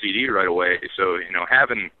shirt or that CD right away. So,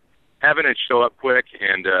 having it show up quick,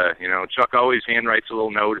 and Chuck always handwrites a little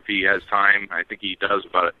note if he has time. I think he does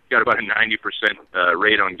got about a 90%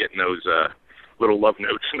 rate on getting those little love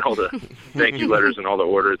notes and all the thank you letters and all the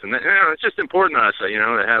orders. And it's just important to us, to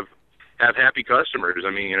have happy customers. I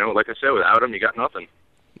mean, like I said, without them, you got nothing.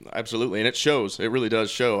 Absolutely, and it shows. It really does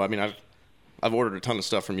show. I mean, I've ordered a ton of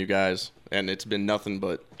stuff from you guys, and it's been nothing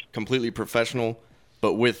but completely professional.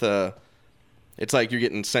 But with it's like you're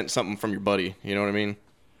getting sent something from your buddy. You know what I mean?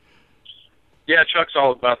 Yeah, Chuck's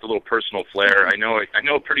all about the little personal flair. I know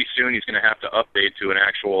pretty soon he's going to have to update to an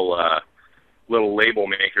actual little label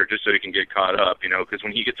maker just so he can get caught up, because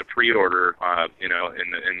when he gets a pre-order, in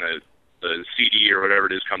the CD or whatever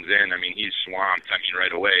it is comes in, I mean, he's swamped,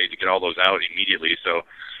 right away to get all those out immediately. So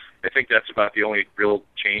I think that's about the only real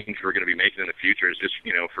change we're going to be making in the future is just,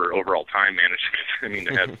 for overall time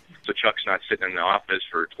management. So Chuck's not sitting in the office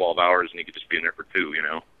for 12 hours and he could just be in there for 2,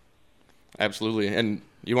 Absolutely. And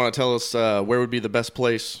you want to tell us where would be the best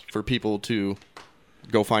place for people to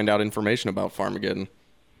go find out information about Farmageddon?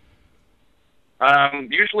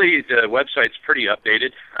 Usually the website's pretty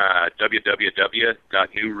updated,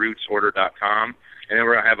 www.newrootsorder.com, and then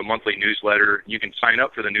we're going to have a monthly newsletter. You can sign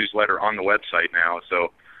up for the newsletter on the website now,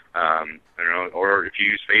 so, or if you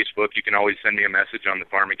use Facebook, you can always send me a message on the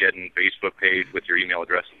Farmageddon Facebook page with your email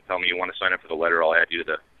address and tell me you want to sign up for the letter. I'll add you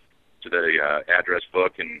to the address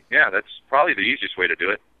book, and yeah, that's probably the easiest way to do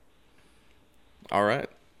it. All right.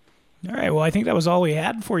 Well, I think that was all we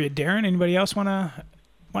had for you, Darren. Anybody else want to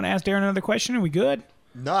ask Darren another question? Are we good?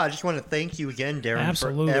 No, I just want to thank you again, Darren,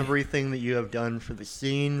 Absolutely. for everything that you have done for the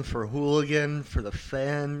scene, for Hooligan, for the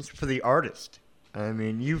fans, for the artist. I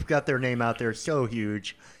mean, you've got their name out there so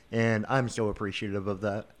huge, and I'm so appreciative of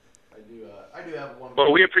that. I do have one.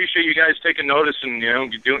 Well, we appreciate you guys taking notice and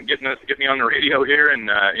getting me on the radio here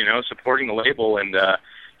and supporting the label, and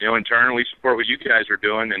in turn we support what you guys are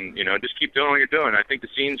doing, and just keep doing what you're doing. I think the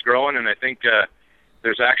scene's growing, and I think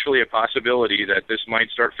there's actually a possibility that this might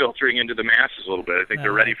start filtering into the masses a little bit. I think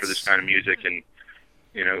they're ready for this kind of music, and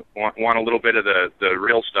want a little bit of the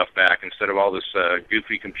real stuff back instead of all this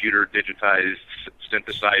goofy computer digitized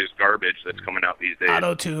synthesized garbage that's coming out these days.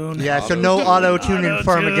 Auto-tune. Yeah, so no auto-tune in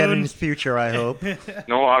Farmageddon's future, I hope.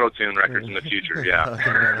 No auto-tune records in the future, yeah.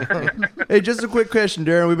 Hey, just a quick question,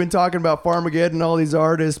 Darren. We've been talking about Farmageddon and all these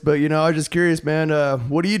artists, but I was just curious, man.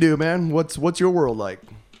 What do you do, man? What's your world like?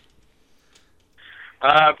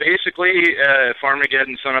 Basically,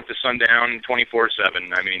 Farmageddon, sun up to sundown,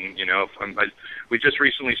 24/7. I mean, we just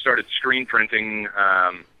recently started screen printing,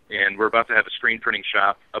 and we're about to have a screen printing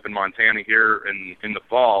shop up in Montana here in the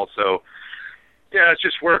fall. So, yeah, it's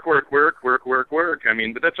just work. I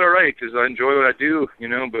mean, but that's all right because I enjoy what I do,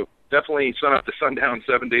 but definitely sun up to sundown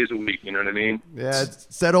 7 days a week, you know what I mean? Yeah,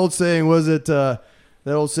 it's that old saying, was it, that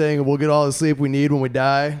old saying, we'll get all the sleep we need when we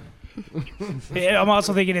die? Yeah, I'm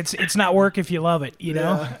also thinking it's not work if you love it, you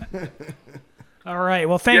know? All right.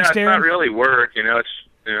 Well, thanks, Darren. Darren. Yeah, it's not really work.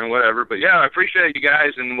 whatever. But yeah, I appreciate you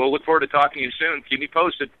guys, and we'll look forward to talking to you soon. Keep me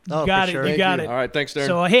posted. You got it. You got it. All right, thanks, Darren.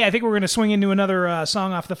 So, hey, I think we're going to swing into another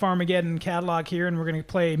song off the Farmageddon catalog here, and we're going to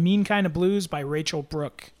play Mean Kind of Blues by Rachel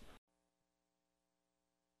Brooke.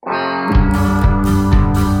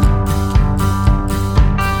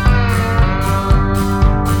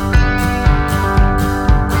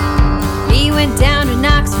 He went down to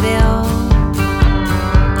Knoxville.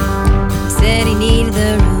 He said he needed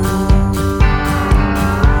the room.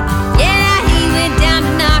 Yeah, he went down to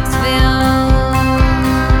Knoxville.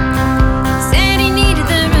 He said he needed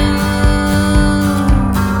the room.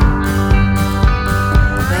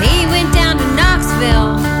 But he went down to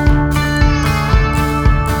Knoxville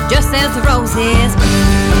just as the roses grew.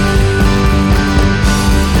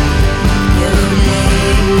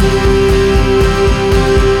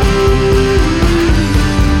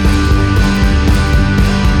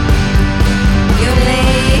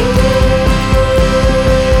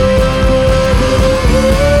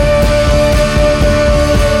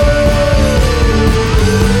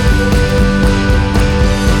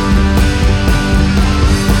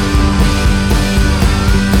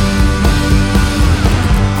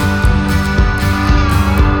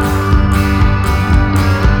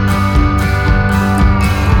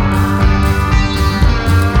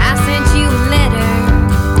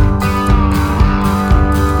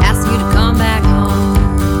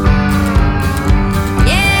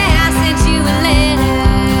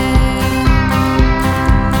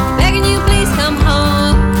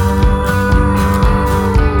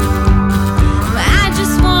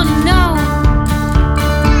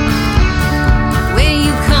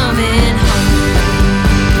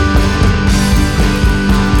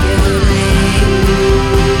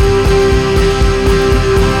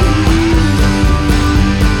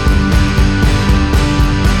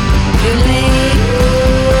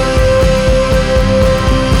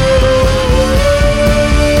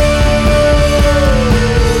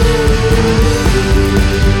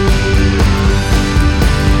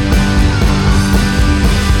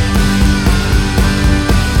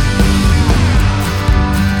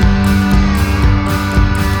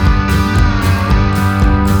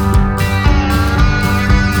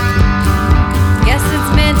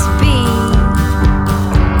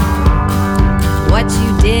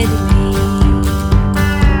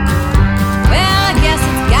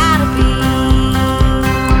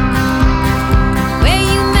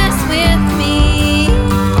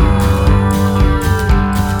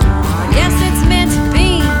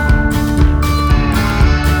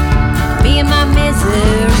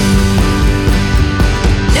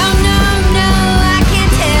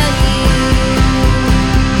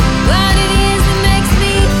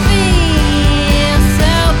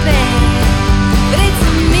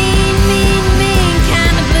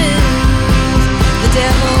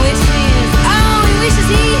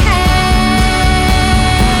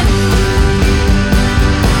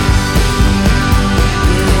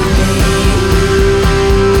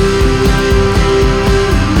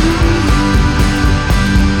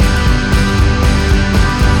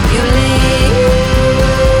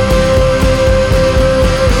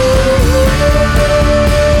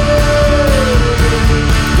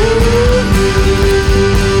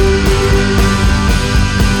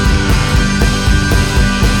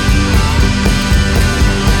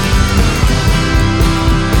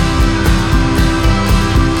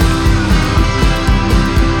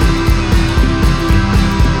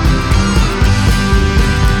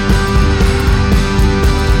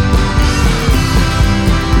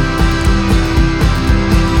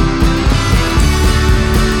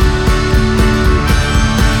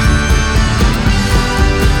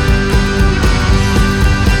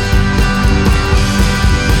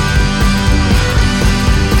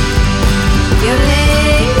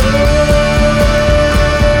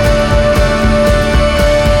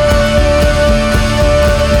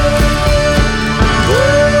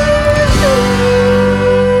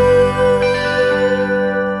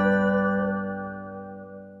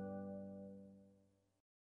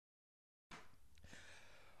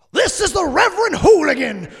 This is the Reverend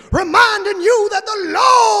Hooligan reminding you that the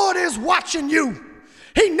Lord is watching you.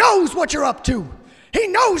 He knows what you're up to. He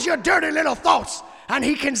knows your dirty little thoughts, and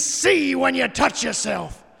he can see when you touch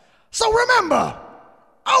yourself. So remember,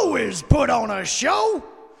 always put on a show.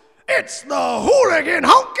 It's the Hooligan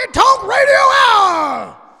Honky Tonk Radio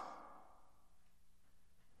Hour.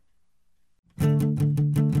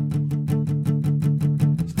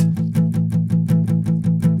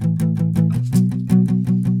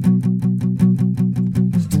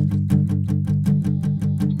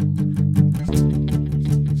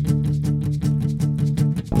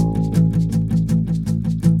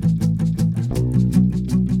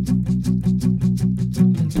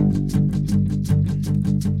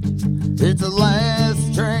 It's the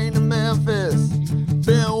last train to Memphis.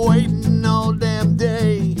 Been waiting all damn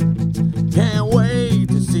day. Can't wait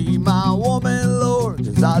to see my woman, Lord,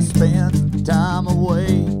 'cause I spent time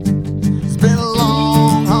away. It's been a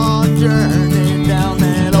long, hard journey down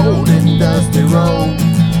that old and dusty road.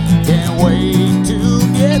 Can't wait to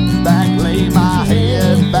get back, lay my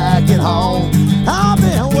head back at home. I've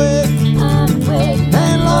been waiting,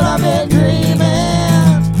 and Lord, I've been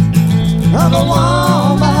dreaming of a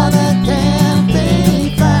woman that can't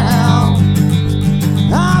be found.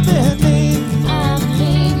 I've been needing,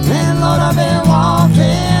 and Lord, I've been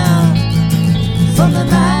wanting something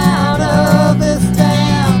out of this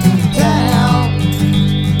damn town.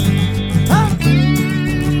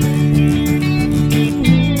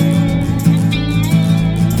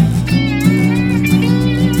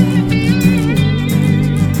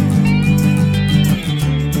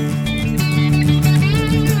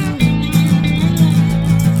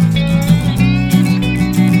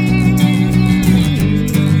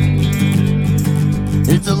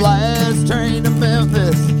 It's the last train to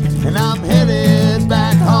Memphis, and I'm headed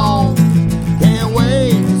back home. Can't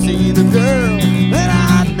wait to see the girl that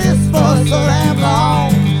I missed for so damn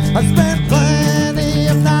long. I spent plenty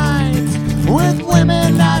of nights with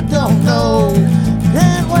women I don't know.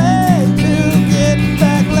 Can't wait to get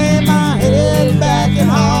back, lay my head back at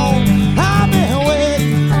home. I've been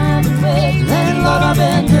waiting, and Lord, I've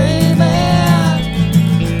been dreaming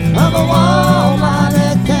of a woman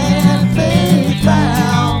that can't be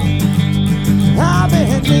found. I've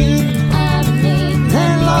been needing,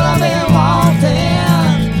 and Lord, I've been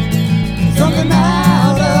wanting something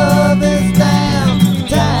out of this damn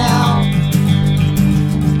town.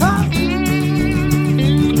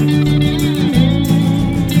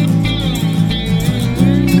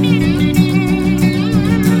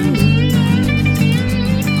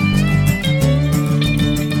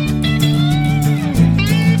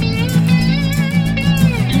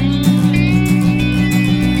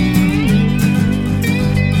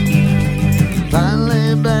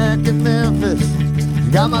 Finally back in Memphis,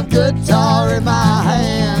 got my guitar in my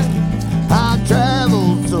hand. I've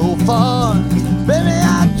traveled so far, baby,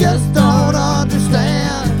 I just don't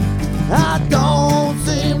understand. I don't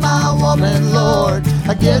see my woman, Lord,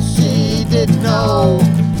 I guess she didn't know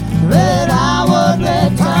that I would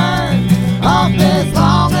return off this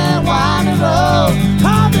long and winding road.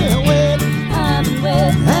 I've been waiting,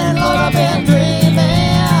 and Lord, I've been dreaming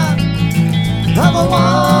of a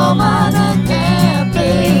woman that can't be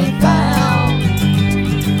found.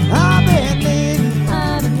 I've been needing,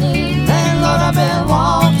 and Lord, I've been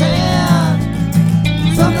wanting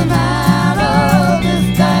something out of this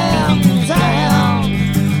damn town.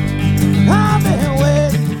 I've been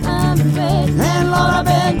waiting, and Lord, I've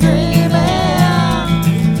been dreaming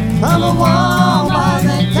of a woman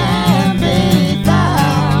that can't be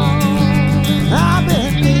found. I've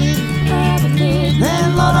been needing,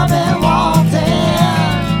 and Lord, I've been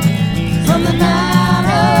wanting something out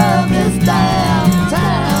of this damn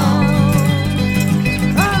town.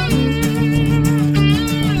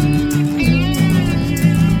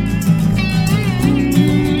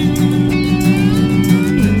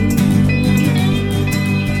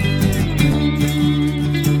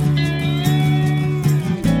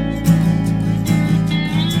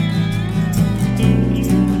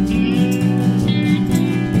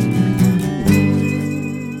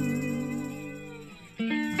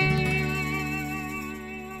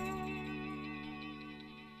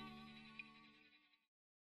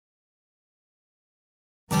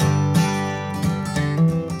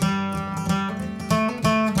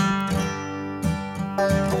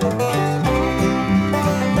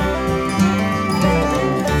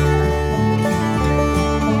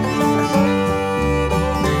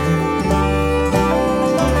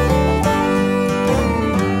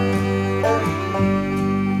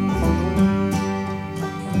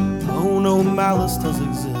 Oh, no malice does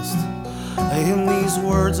exist in these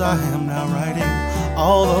words I am now writing.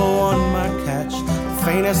 Although one might catch the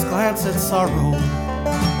faintest glance at sorrow,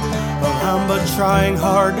 well, I'm but trying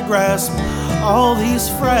hard to grasp all these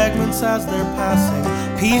fragments as they're passing.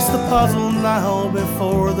 Piece the puzzle now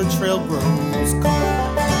before the trail grows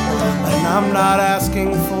cold. And I'm not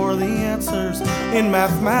asking for the answers in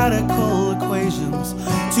mathematical equations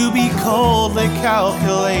to be coldly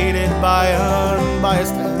calculated by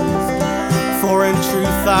unbiased hands. For in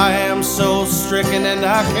truth I am so stricken and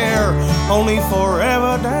I care only for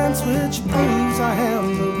evidence which proves I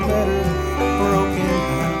am the better broken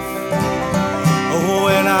half. Oh,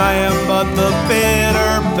 and I am but the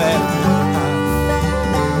bitter better half.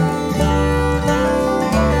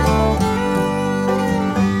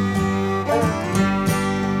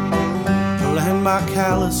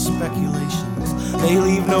 callous speculations. They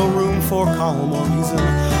leave no room for calm or reason.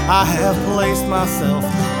 I have placed myself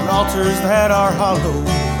on altars that are hollow.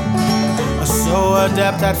 So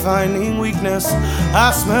adept at finding weakness,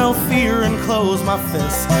 I smell fear and close my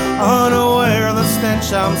fists, unaware the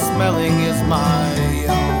stench I'm smelling is my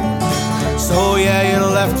own. So yeah, you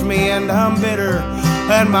left me and I'm bitter,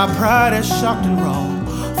 and my pride is shocked and raw.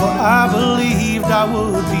 For I believed I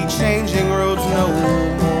would be changing roads no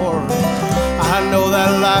more. I know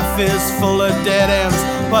that life is full of dead ends,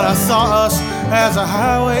 but I saw us as a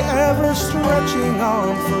highway ever stretching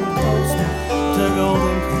on from coast to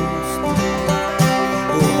Golden Coast.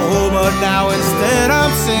 Oh, but now instead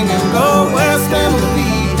I'm singing, go west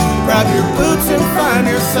Emily. Grab your boots and find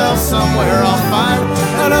yourself somewhere. I'll find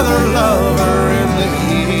another lover in the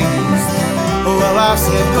east. Well, I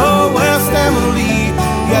said, go west Emily.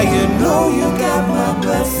 Yeah, you know you got my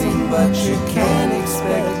blessing, but you can't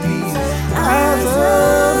expect these eyes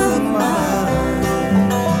of mine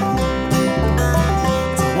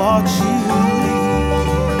to watch you leave.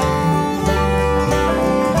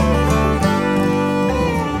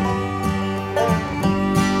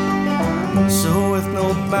 So with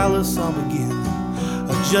no malice I'll begin.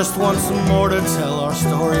 I just want some more to tell our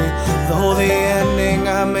story, though the ending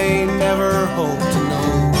I may never hope to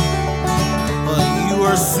know. But you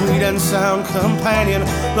were sweet and sound companion,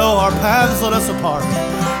 though our paths led us apart,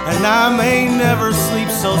 and I may never sleep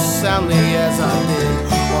so soundly as I did.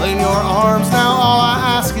 Well, in your arms now all I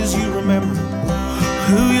ask is you remember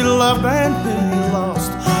who you loved and who you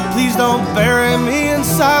lost. Please don't bury me in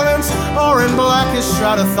silence or in blackest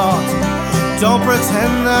shroud of thought. Don't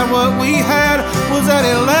pretend that what we had was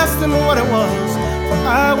any less than what it was, for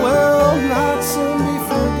I will not soon be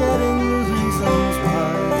forgetting the reasons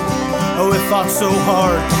why. Oh, we fought so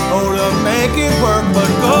hard, oh, to make it work, but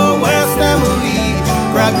go west Emily.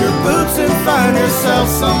 Grab your boots and find yourself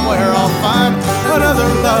somewhere. I'll find another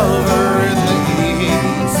lover in the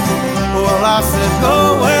east. Well, I said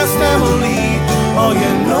go west Emily. Oh,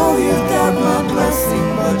 you know you've got my blessing,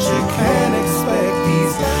 but you can't expect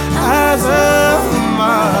these eyes of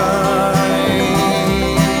mine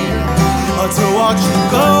to watch you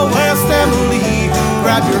go west Emily.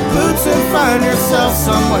 Grab your boots and find yourself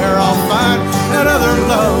somewhere. I'll find another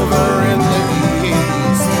lover in the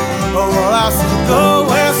east. Oh, well, I said go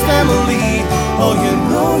west Emily. Oh, you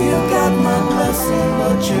know you got my blessing,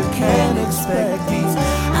 but you can't expect these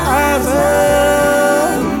eyes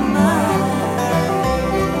of mine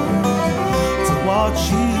to watch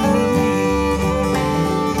you.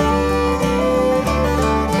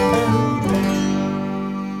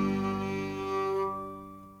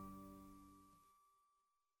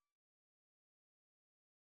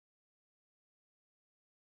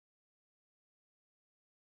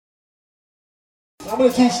 I'm going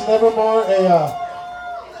to teach Nevermore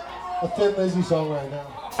a Thin Lizzy song right now.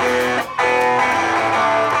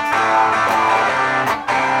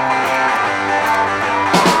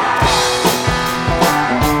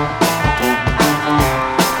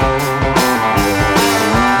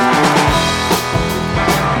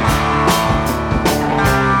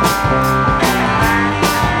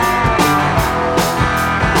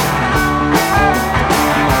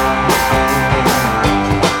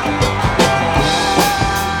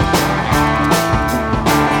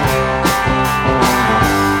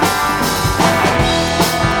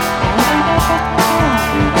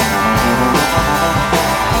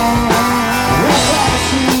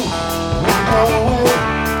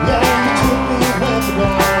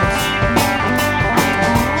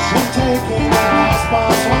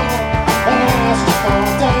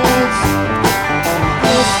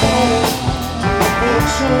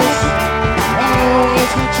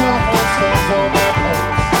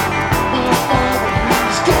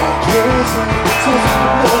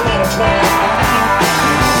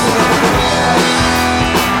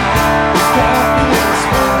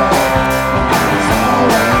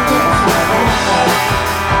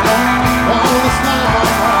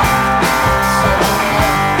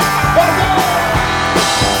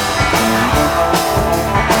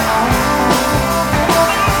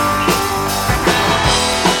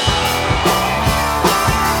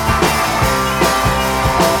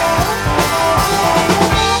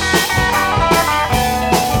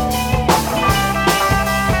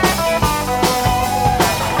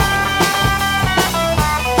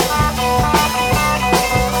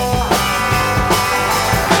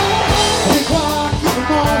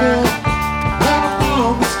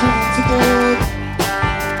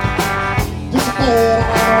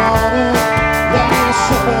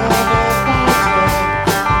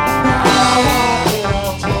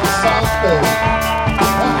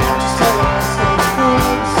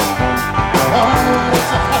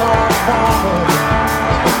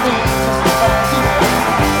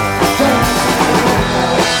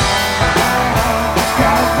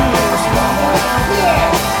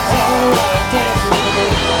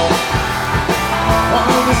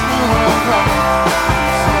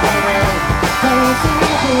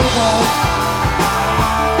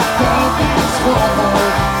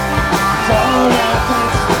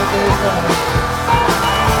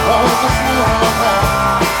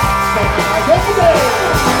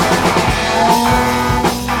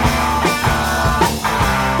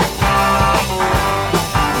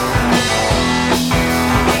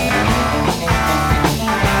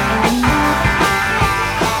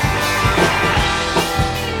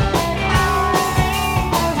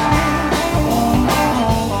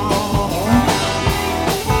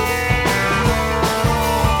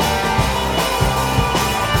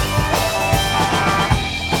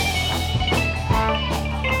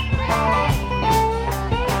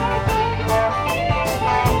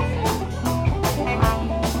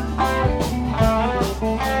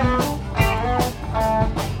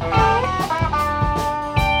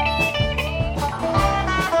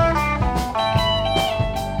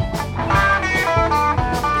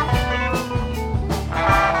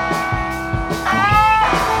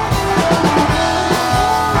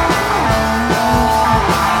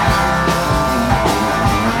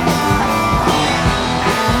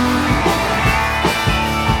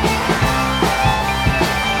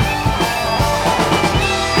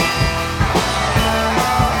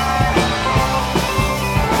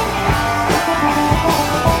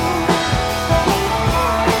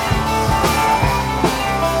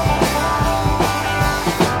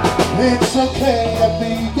 okay, that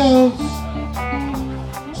baby goes.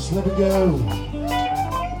 Just let me go.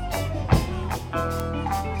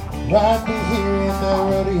 Ride me here in the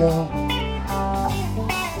rodeo.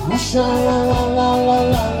 Ooh, la la la la la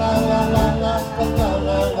la la la la la la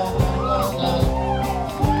la la.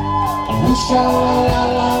 Ooh, la la la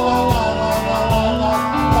la la la la la la la la.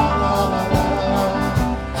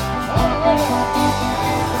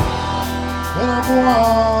 And I'm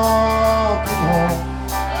walking home.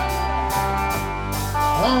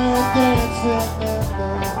 I'm dancing in the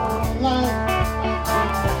moonlight.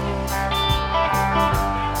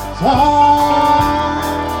 It's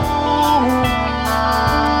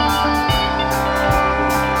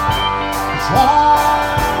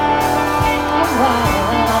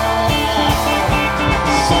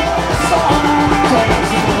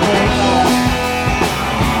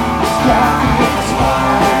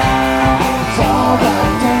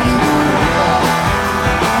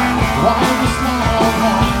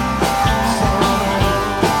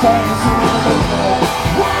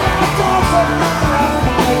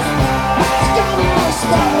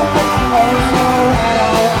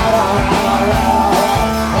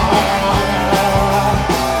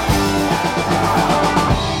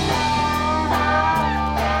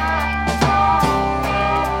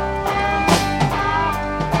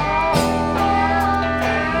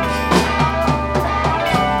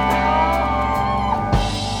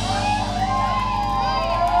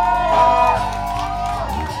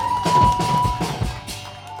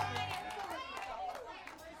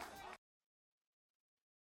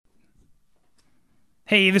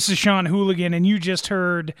Hey, this is Sean Hooligan, and you just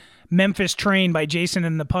heard Memphis Train by Jason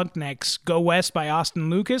and the Punknecks, Go West by Austin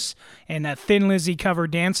Lucas, and that Thin Lizzy cover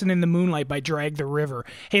Dancing in the Moonlight by Drag the River.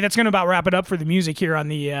 Hey, that's going to about wrap it up for the music here on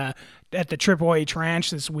the at the Triple H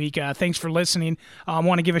Ranch this week. Thanks for listening. I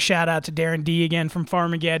want to give a shout out to Darren D again from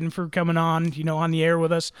Farmageddon for coming on, on the air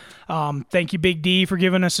with us. Thank you, Big D, for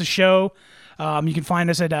giving us a show. You can find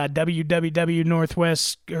us at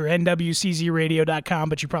www.northwest or nwczradio.com,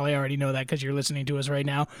 but you probably already know that because you're listening to us right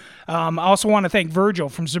now. I also want to thank Virgil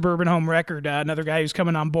from Suburban Home Record, another guy who's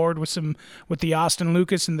coming on board with the Austin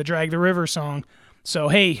Lucas and the Drag the River song. So,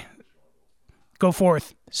 hey, go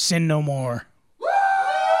forth, sin no more.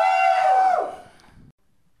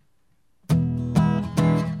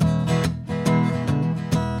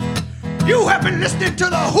 You have been listening to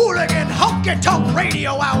the Hooligan Honky Tonk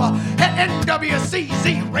Radio Hour at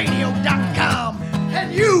nwczradio.com,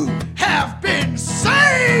 and you have been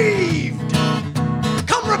saved!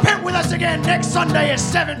 Come repent with us again next Sunday at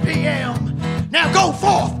 7 p.m. Now go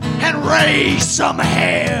forth and raise some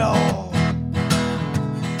hell!